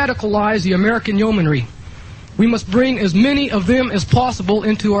radicalize the American yeomanry. We must bring as many of them as possible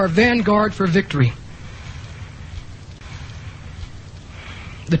into our vanguard for victory.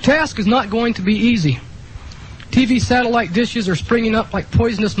 The task is not going to be easy. TV satellite dishes are springing up like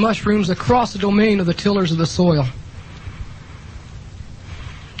poisonous mushrooms across the domain of the tillers of the soil.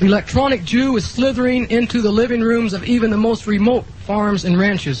 The electronic Jew is slithering into the living rooms of even the most remote farms and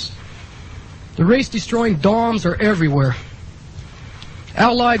ranches. The race-destroying DOMs are everywhere.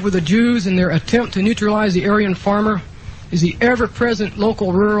 Allied with the Jews in their attempt to neutralize the Aryan farmer is the ever-present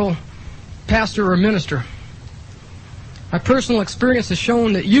local rural pastor or minister. My personal experience has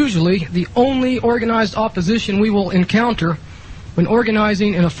shown that usually the only organized opposition we will encounter when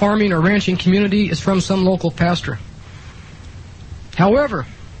organizing in a farming or ranching community is from some local pastor. However,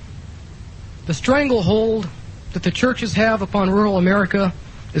 the stranglehold that the churches have upon rural America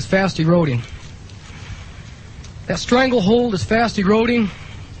is fast eroding. That stranglehold is fast eroding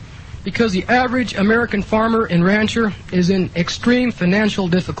because the average American farmer and rancher is in extreme financial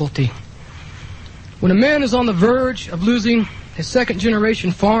difficulty. When a man is on the verge of losing his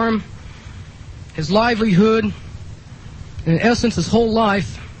second-generation farm, his livelihood, and in essence his whole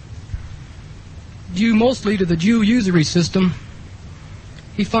life, due mostly to the Jew usury system,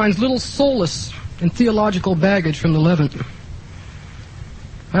 he finds little solace in theological baggage from the Levant.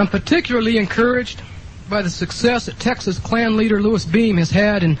 I'm particularly encouraged by the success that Texas Klan leader Louis Beam has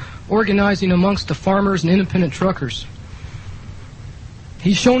had in organizing amongst the farmers and independent truckers.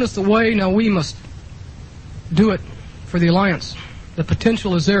 He's shown us the way, now we must do it for the Alliance. The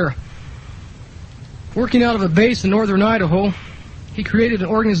potential is there. Working out of a base in northern Idaho, he created an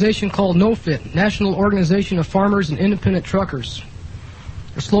organization called NOFIT, National Organization of Farmers and Independent Truckers.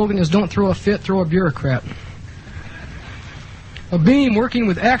 Their slogan is, "Don't throw a fit, throw a bureaucrat." Beam, working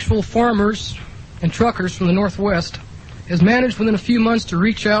with actual farmers and truckers from the Northwest, has managed within a few months to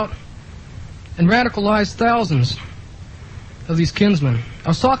reach out and radicalize thousands of these kinsmen. I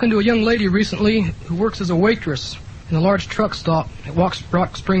was talking to a young lady recently who works as a waitress in a large truck stop at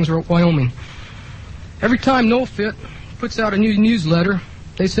Rock Springs, Wyoming. Every time NOFIT puts out a new newsletter,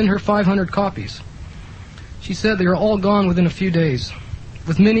 they send her 500 copies. She said they are all gone within a few days,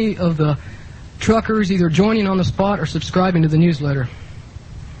 with many of the truckers either joining on the spot or subscribing to the newsletter.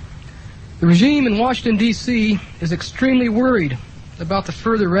 The regime in Washington, D.C. is extremely worried about the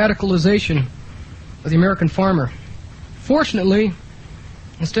further radicalization of the American farmer. Fortunately,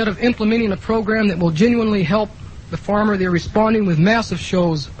 instead of implementing a program that will genuinely help the farmer, they're responding with massive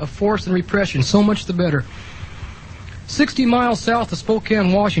shows of force and repression. So much the better. 60 miles south of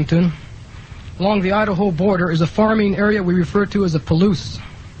Spokane, Washington, along the Idaho border, is a farming area we refer to as a Palouse.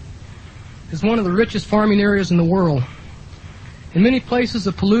 It's one of the richest farming areas in the world. In many places,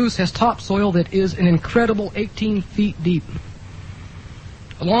 the Palouse has topsoil that is an incredible 18 feet deep.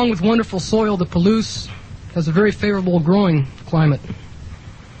 Along with wonderful soil, the Palouse has a very favorable growing climate.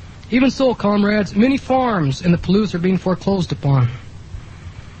 Even so, comrades, many farms in the Palouse are being foreclosed upon.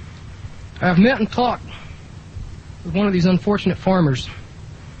 I have met and talked with one of these unfortunate farmers,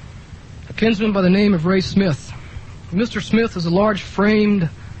 a kinsman by the name of Ray Smith. Mr. Smith is a large-framed,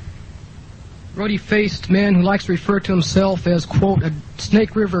 ruddy-faced man who likes to refer to himself as, quote, a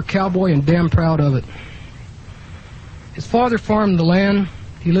Snake River cowboy and damn proud of it. His father farmed the land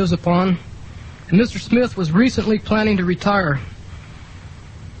he lives upon, and Mr. Smith was recently planning to retire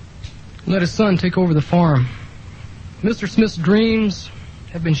and let his son take over the farm. Mr. Smith's dreams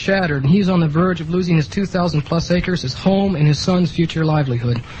have been shattered, and he's on the verge of losing his 2,000-plus acres, his home, and his son's future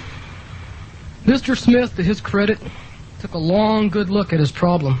livelihood. Mr. Smith, to his credit, took a long, good look at his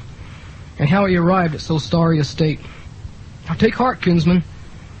problem and how he arrived at so sorry a state. Now take heart, kinsman.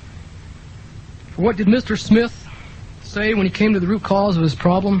 For what did Mr. Smith say when he came to the root cause of his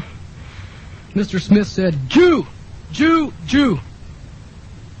problem? Mr. Smith said, "Jew! Jew! Jew!"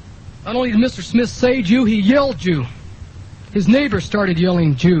 Not only did Mr. Smith say Jew, he yelled Jew. His neighbors started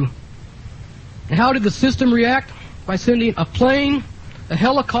yelling Jew. And how did the system react? By sending a plane, a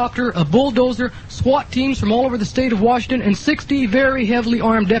helicopter, a bulldozer, SWAT teams from all over the state of Washington, and 60 very heavily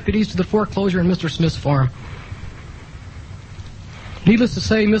armed deputies to the foreclosure in Mr. Smith's farm. Needless to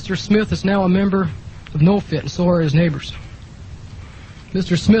say, Mr. Smith is now a member of NOFIT, and so are his neighbors.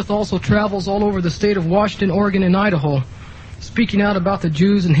 Mr. Smith also travels all over the state of Washington, Oregon, and Idaho, speaking out about the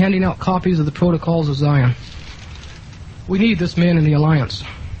Jews and handing out copies of the Protocols of Zion. We need this man in the Alliance.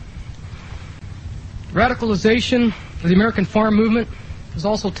 Radicalization of the American farm movement is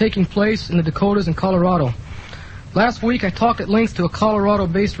also taking place in the Dakotas and Colorado. Last week I talked at length to a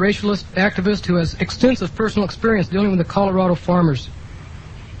Colorado-based racialist activist who has extensive personal experience dealing with the Colorado farmers.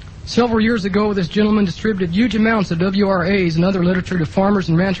 Several years ago, this gentleman distributed huge amounts of WRAs and other literature to farmers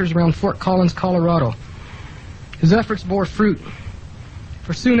and ranchers around Fort Collins, Colorado. His efforts bore fruit,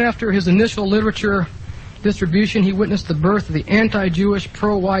 for soon after his initial literature distribution, he witnessed the birth of the anti-Jewish,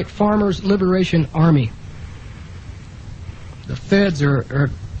 pro-white Farmers Liberation Army. The feds are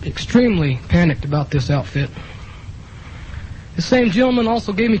extremely panicked about this outfit. The same gentleman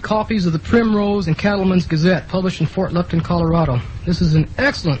also gave me copies of the Primrose and Cattleman's Gazette, published in Fort Lupton, Colorado. This is an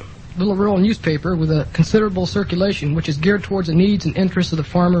excellent little rural newspaper with a considerable circulation, which is geared towards the needs and interests of the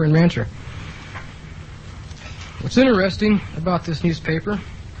farmer and rancher. What's interesting about this newspaper,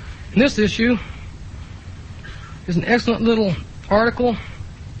 in this issue, is an excellent little article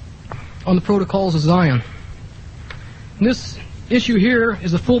on the Protocols of Zion. And this issue here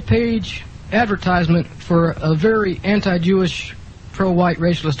is a full-page advertisement for a very anti-Jewish, pro-white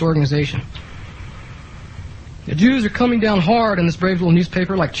racialist organization. The Jews are coming down hard on this brave little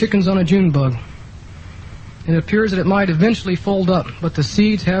newspaper like chickens on a June bug. And it appears that it might eventually fold up, but the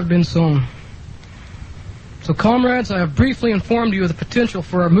seeds have been sown. So, comrades, I have briefly informed you of the potential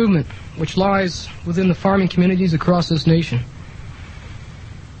for our movement, which lies within the farming communities across this nation.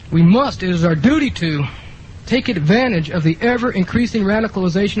 We must, it is our duty to, take advantage of the ever-increasing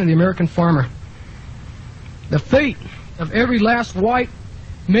radicalization of the American farmer. The fate of every last white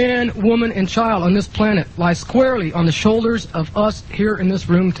man, woman, and child on this planet lies squarely on the shoulders of us here in this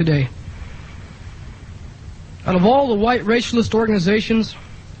room today. Out of all the white racialist organizations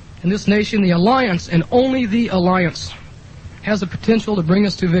in this nation, the Alliance, and only the Alliance, has the potential to bring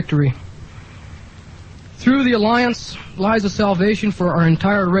us to victory. Through the Alliance lies the salvation for our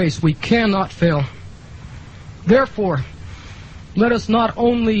entire race. We cannot fail. Therefore, let us not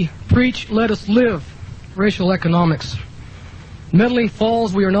only preach, let us live racial economics. Meddling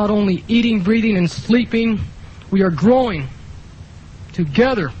Falls, we are not only eating, breathing, and sleeping, we are growing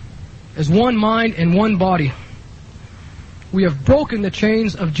together as one mind and one body. We have broken the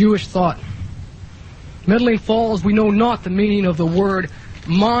chains of Jewish thought. Meddling Falls, we know not the meaning of the word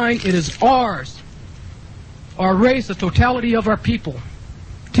mine, it is ours. Our race, the totality of our people.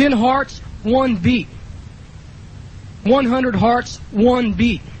 10 hearts, 1 beat. 100 hearts, 1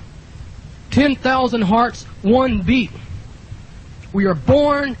 beat. 10,000 hearts, 1 beat. We are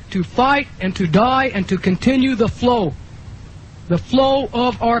born to fight and to die and to continue the flow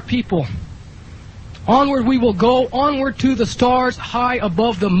of our people. Onward we will go, onward to the stars, high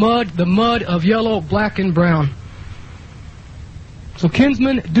above the mud of yellow, black, and brown. So,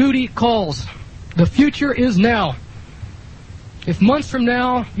 kinsmen, duty calls. The future is now. If months from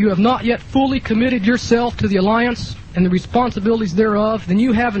now you have not yet fully committed yourself to the Alliance and the responsibilities thereof, then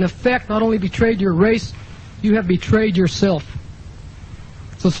you have in effect not only betrayed your race, you have betrayed yourself.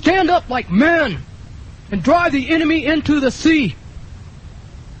 So stand up like men and drive the enemy into the sea.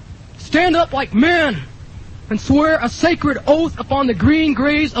 Stand up like men and swear a sacred oath upon the green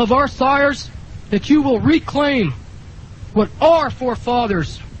graves of our sires that you will reclaim what our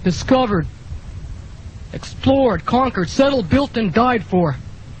forefathers discovered, explored, conquered, settled, built, and died for.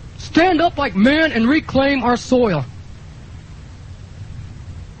 Stand up like men and reclaim our soil.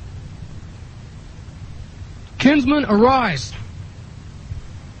 Kinsmen, arise.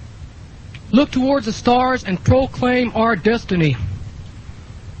 Look towards the stars and proclaim our destiny.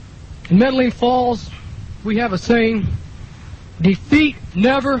 In Meddling Falls, we have a saying, defeat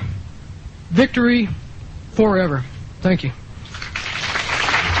never, victory forever. Thank you.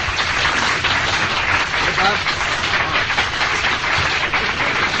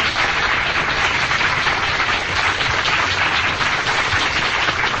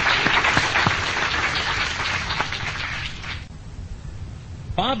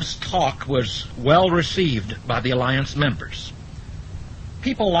 Bob's talk was well received by the Alliance members.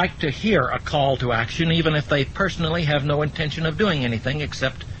 People like to hear a call to action even if they personally have no intention of doing anything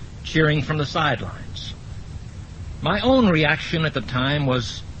except cheering from the sidelines. My own reaction at the time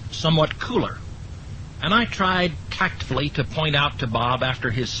was somewhat cooler, and I tried tactfully to point out to Bob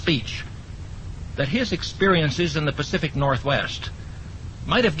after his speech that his experiences in the Pacific Northwest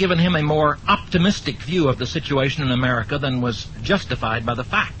might have given him a more optimistic view of the situation in America than was justified by the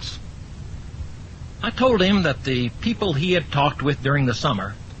facts. I told him that the people he had talked with during the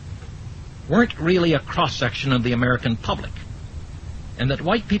summer weren't really a cross-section of the American public, and that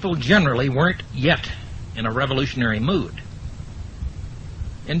white people generally weren't yet in a revolutionary mood.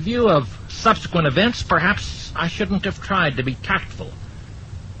 In view of subsequent events, perhaps I shouldn't have tried to be tactful,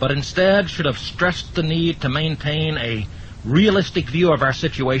 but instead should have stressed the need to maintain a realistic view of our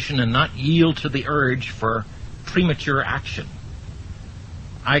situation and not yield to the urge for premature action.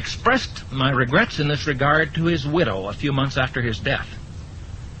 I expressed my regrets in this regard to his widow a few months after his death.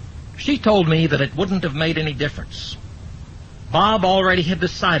 She told me that it wouldn't have made any difference. Bob already had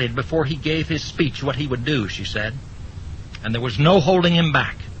decided before he gave his speech what he would do, she said, and there was no holding him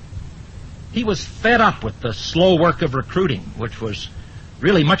back. He was fed up with the slow work of recruiting, which was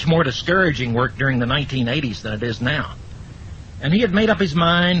really much more discouraging work during the 1980s than it is now. And he had made up his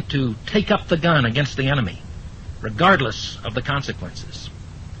mind to take up the gun against the enemy, regardless of the consequences.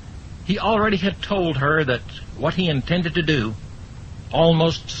 He already had told her that what he intended to do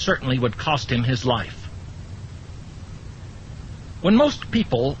almost certainly would cost him his life. When most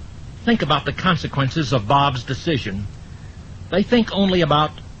people think about the consequences of Bob's decision, they think only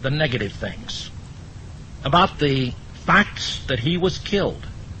about the negative things, about the facts that he was killed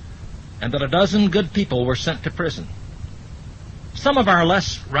and that a dozen good people were sent to prison. Some of our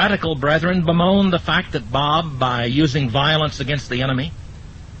less radical brethren bemoan the fact that Bob, by using violence against the enemy,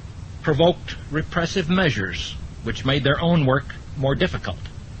 provoked repressive measures which made their own work more difficult.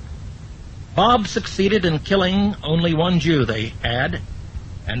 Bob succeeded in killing only one Jew, they add,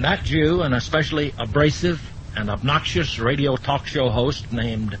 and that Jew, an especially abrasive and obnoxious radio talk show host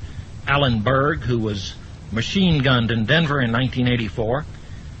named Alan Berg, who was machine-gunned in Denver in 1984,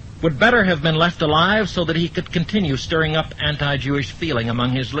 would better have been left alive so that he could continue stirring up anti-Jewish feeling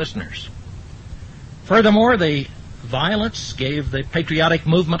among his listeners. Furthermore, the violence gave the patriotic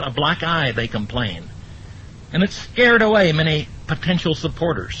movement a black eye, they complain, and it scared away many potential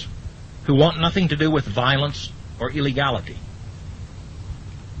supporters who want nothing to do with violence or illegality.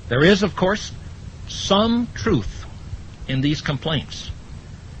 There is, of course, some truth in these complaints.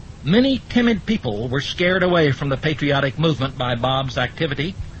 Many timid people were scared away from the patriotic movement by Bob's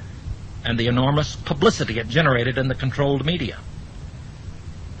activity and the enormous publicity it generated in the controlled media.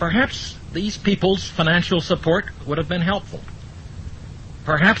 Perhaps these people's financial support would have been helpful.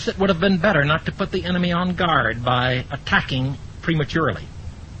 Perhaps it would have been better not to put the enemy on guard by attacking prematurely.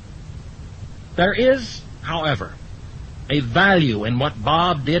 There is, however, a value in what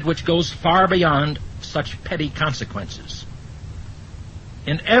Bob did which goes far beyond such petty consequences.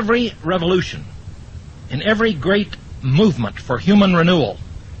 In every revolution, in every great movement for human renewal,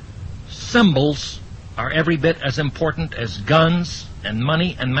 symbols are every bit as important as guns and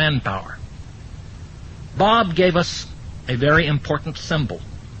money and manpower. Bob gave us a very important symbol.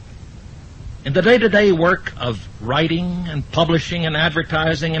 In the day-to-day work of writing and publishing and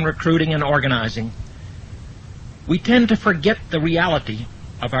advertising and recruiting and organizing, we tend to forget the reality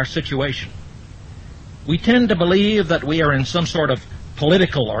of our situation. We tend to believe that we are in some sort of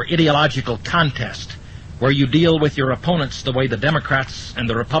political or ideological contest where you deal with your opponents the way the Democrats and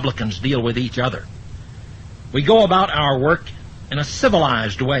the Republicans deal with each other. We go about our work in a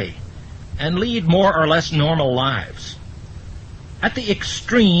civilized way and lead more or less normal lives. At the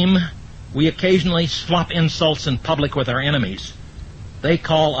extreme, we occasionally swap insults in public with our enemies. They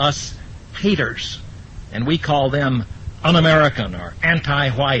call us haters, and we call them un-American or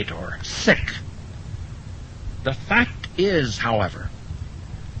anti-white or sick. The fact is, however,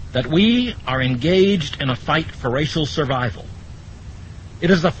 that we are engaged in a fight for racial survival. It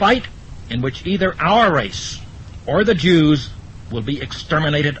is a fight in which either our race or the Jews will be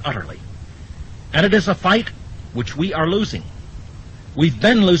exterminated utterly. And it is a fight which we are losing. We've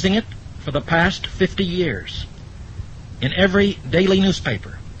been losing it for the past 50 years. In every daily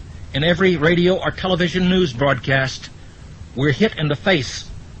newspaper, in every radio or television news broadcast, we're hit in the face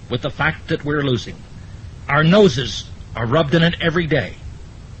with the fact that we're losing. Our noses are rubbed in it every day.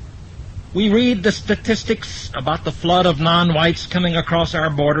 We read the statistics about the flood of non-whites coming across our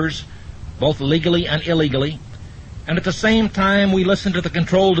borders, both legally and illegally, and at the same time we listen to the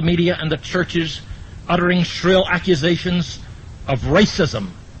controlled media and the churches uttering shrill accusations of racism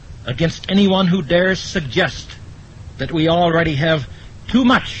against anyone who dares suggest that we already have too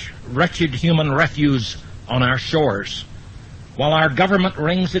much wretched human refuse on our shores, while our government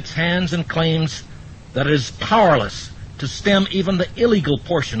wrings its hands and claims that it is powerless to stem even the illegal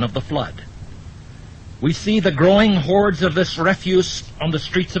portion of the flood. We see the growing hordes of this refuse on the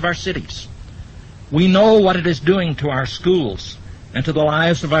streets of our cities. We know what it is doing to our schools and to the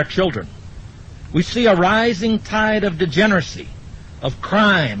lives of our children. We see a rising tide of degeneracy, of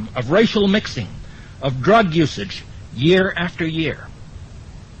crime, of racial mixing, of drug usage year after year.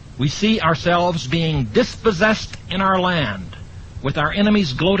 We see ourselves being dispossessed in our land, with our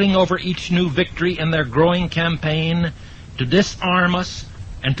enemies gloating over each new victory in their growing campaign to disarm us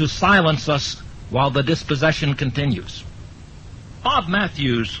and to silence us while the dispossession continues. Bob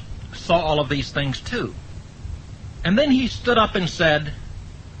Matthews saw all of these things too. And then he stood up and said,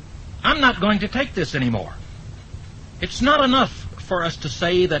 "I'm not going to take this anymore. It's not enough for us to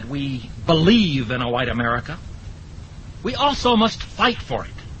say that we believe in a white America. We also must fight for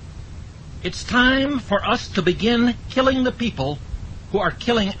it. It's time for us to begin killing the people who are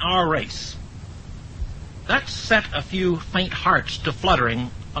killing our race." That set a few faint hearts to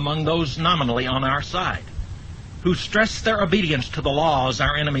fluttering among those nominally on our side, who stress their obedience to the laws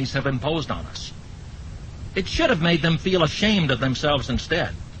our enemies have imposed on us. It should have made them feel ashamed of themselves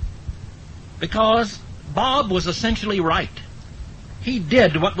instead, because Bob was essentially right. He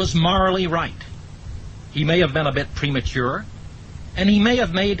did what was morally right. He may have been a bit premature. and he may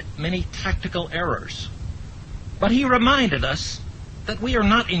have made many tactical errors. But he reminded us that we are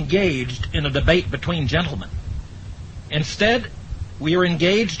not engaged in a debate between gentlemen. Instead, we are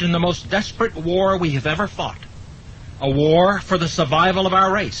engaged in the most desperate war we have ever fought, a war for the survival of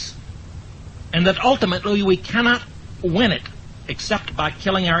our race, and that ultimately we cannot win it except by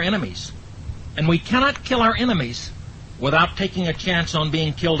killing our enemies. And we cannot kill our enemies without taking a chance on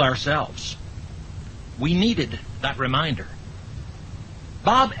being killed ourselves. We needed that reminder.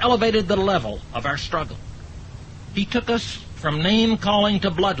 Bob elevated the level of our struggle. He took us from name-calling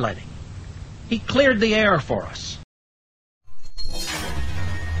to bloodletting. He cleared the air for us.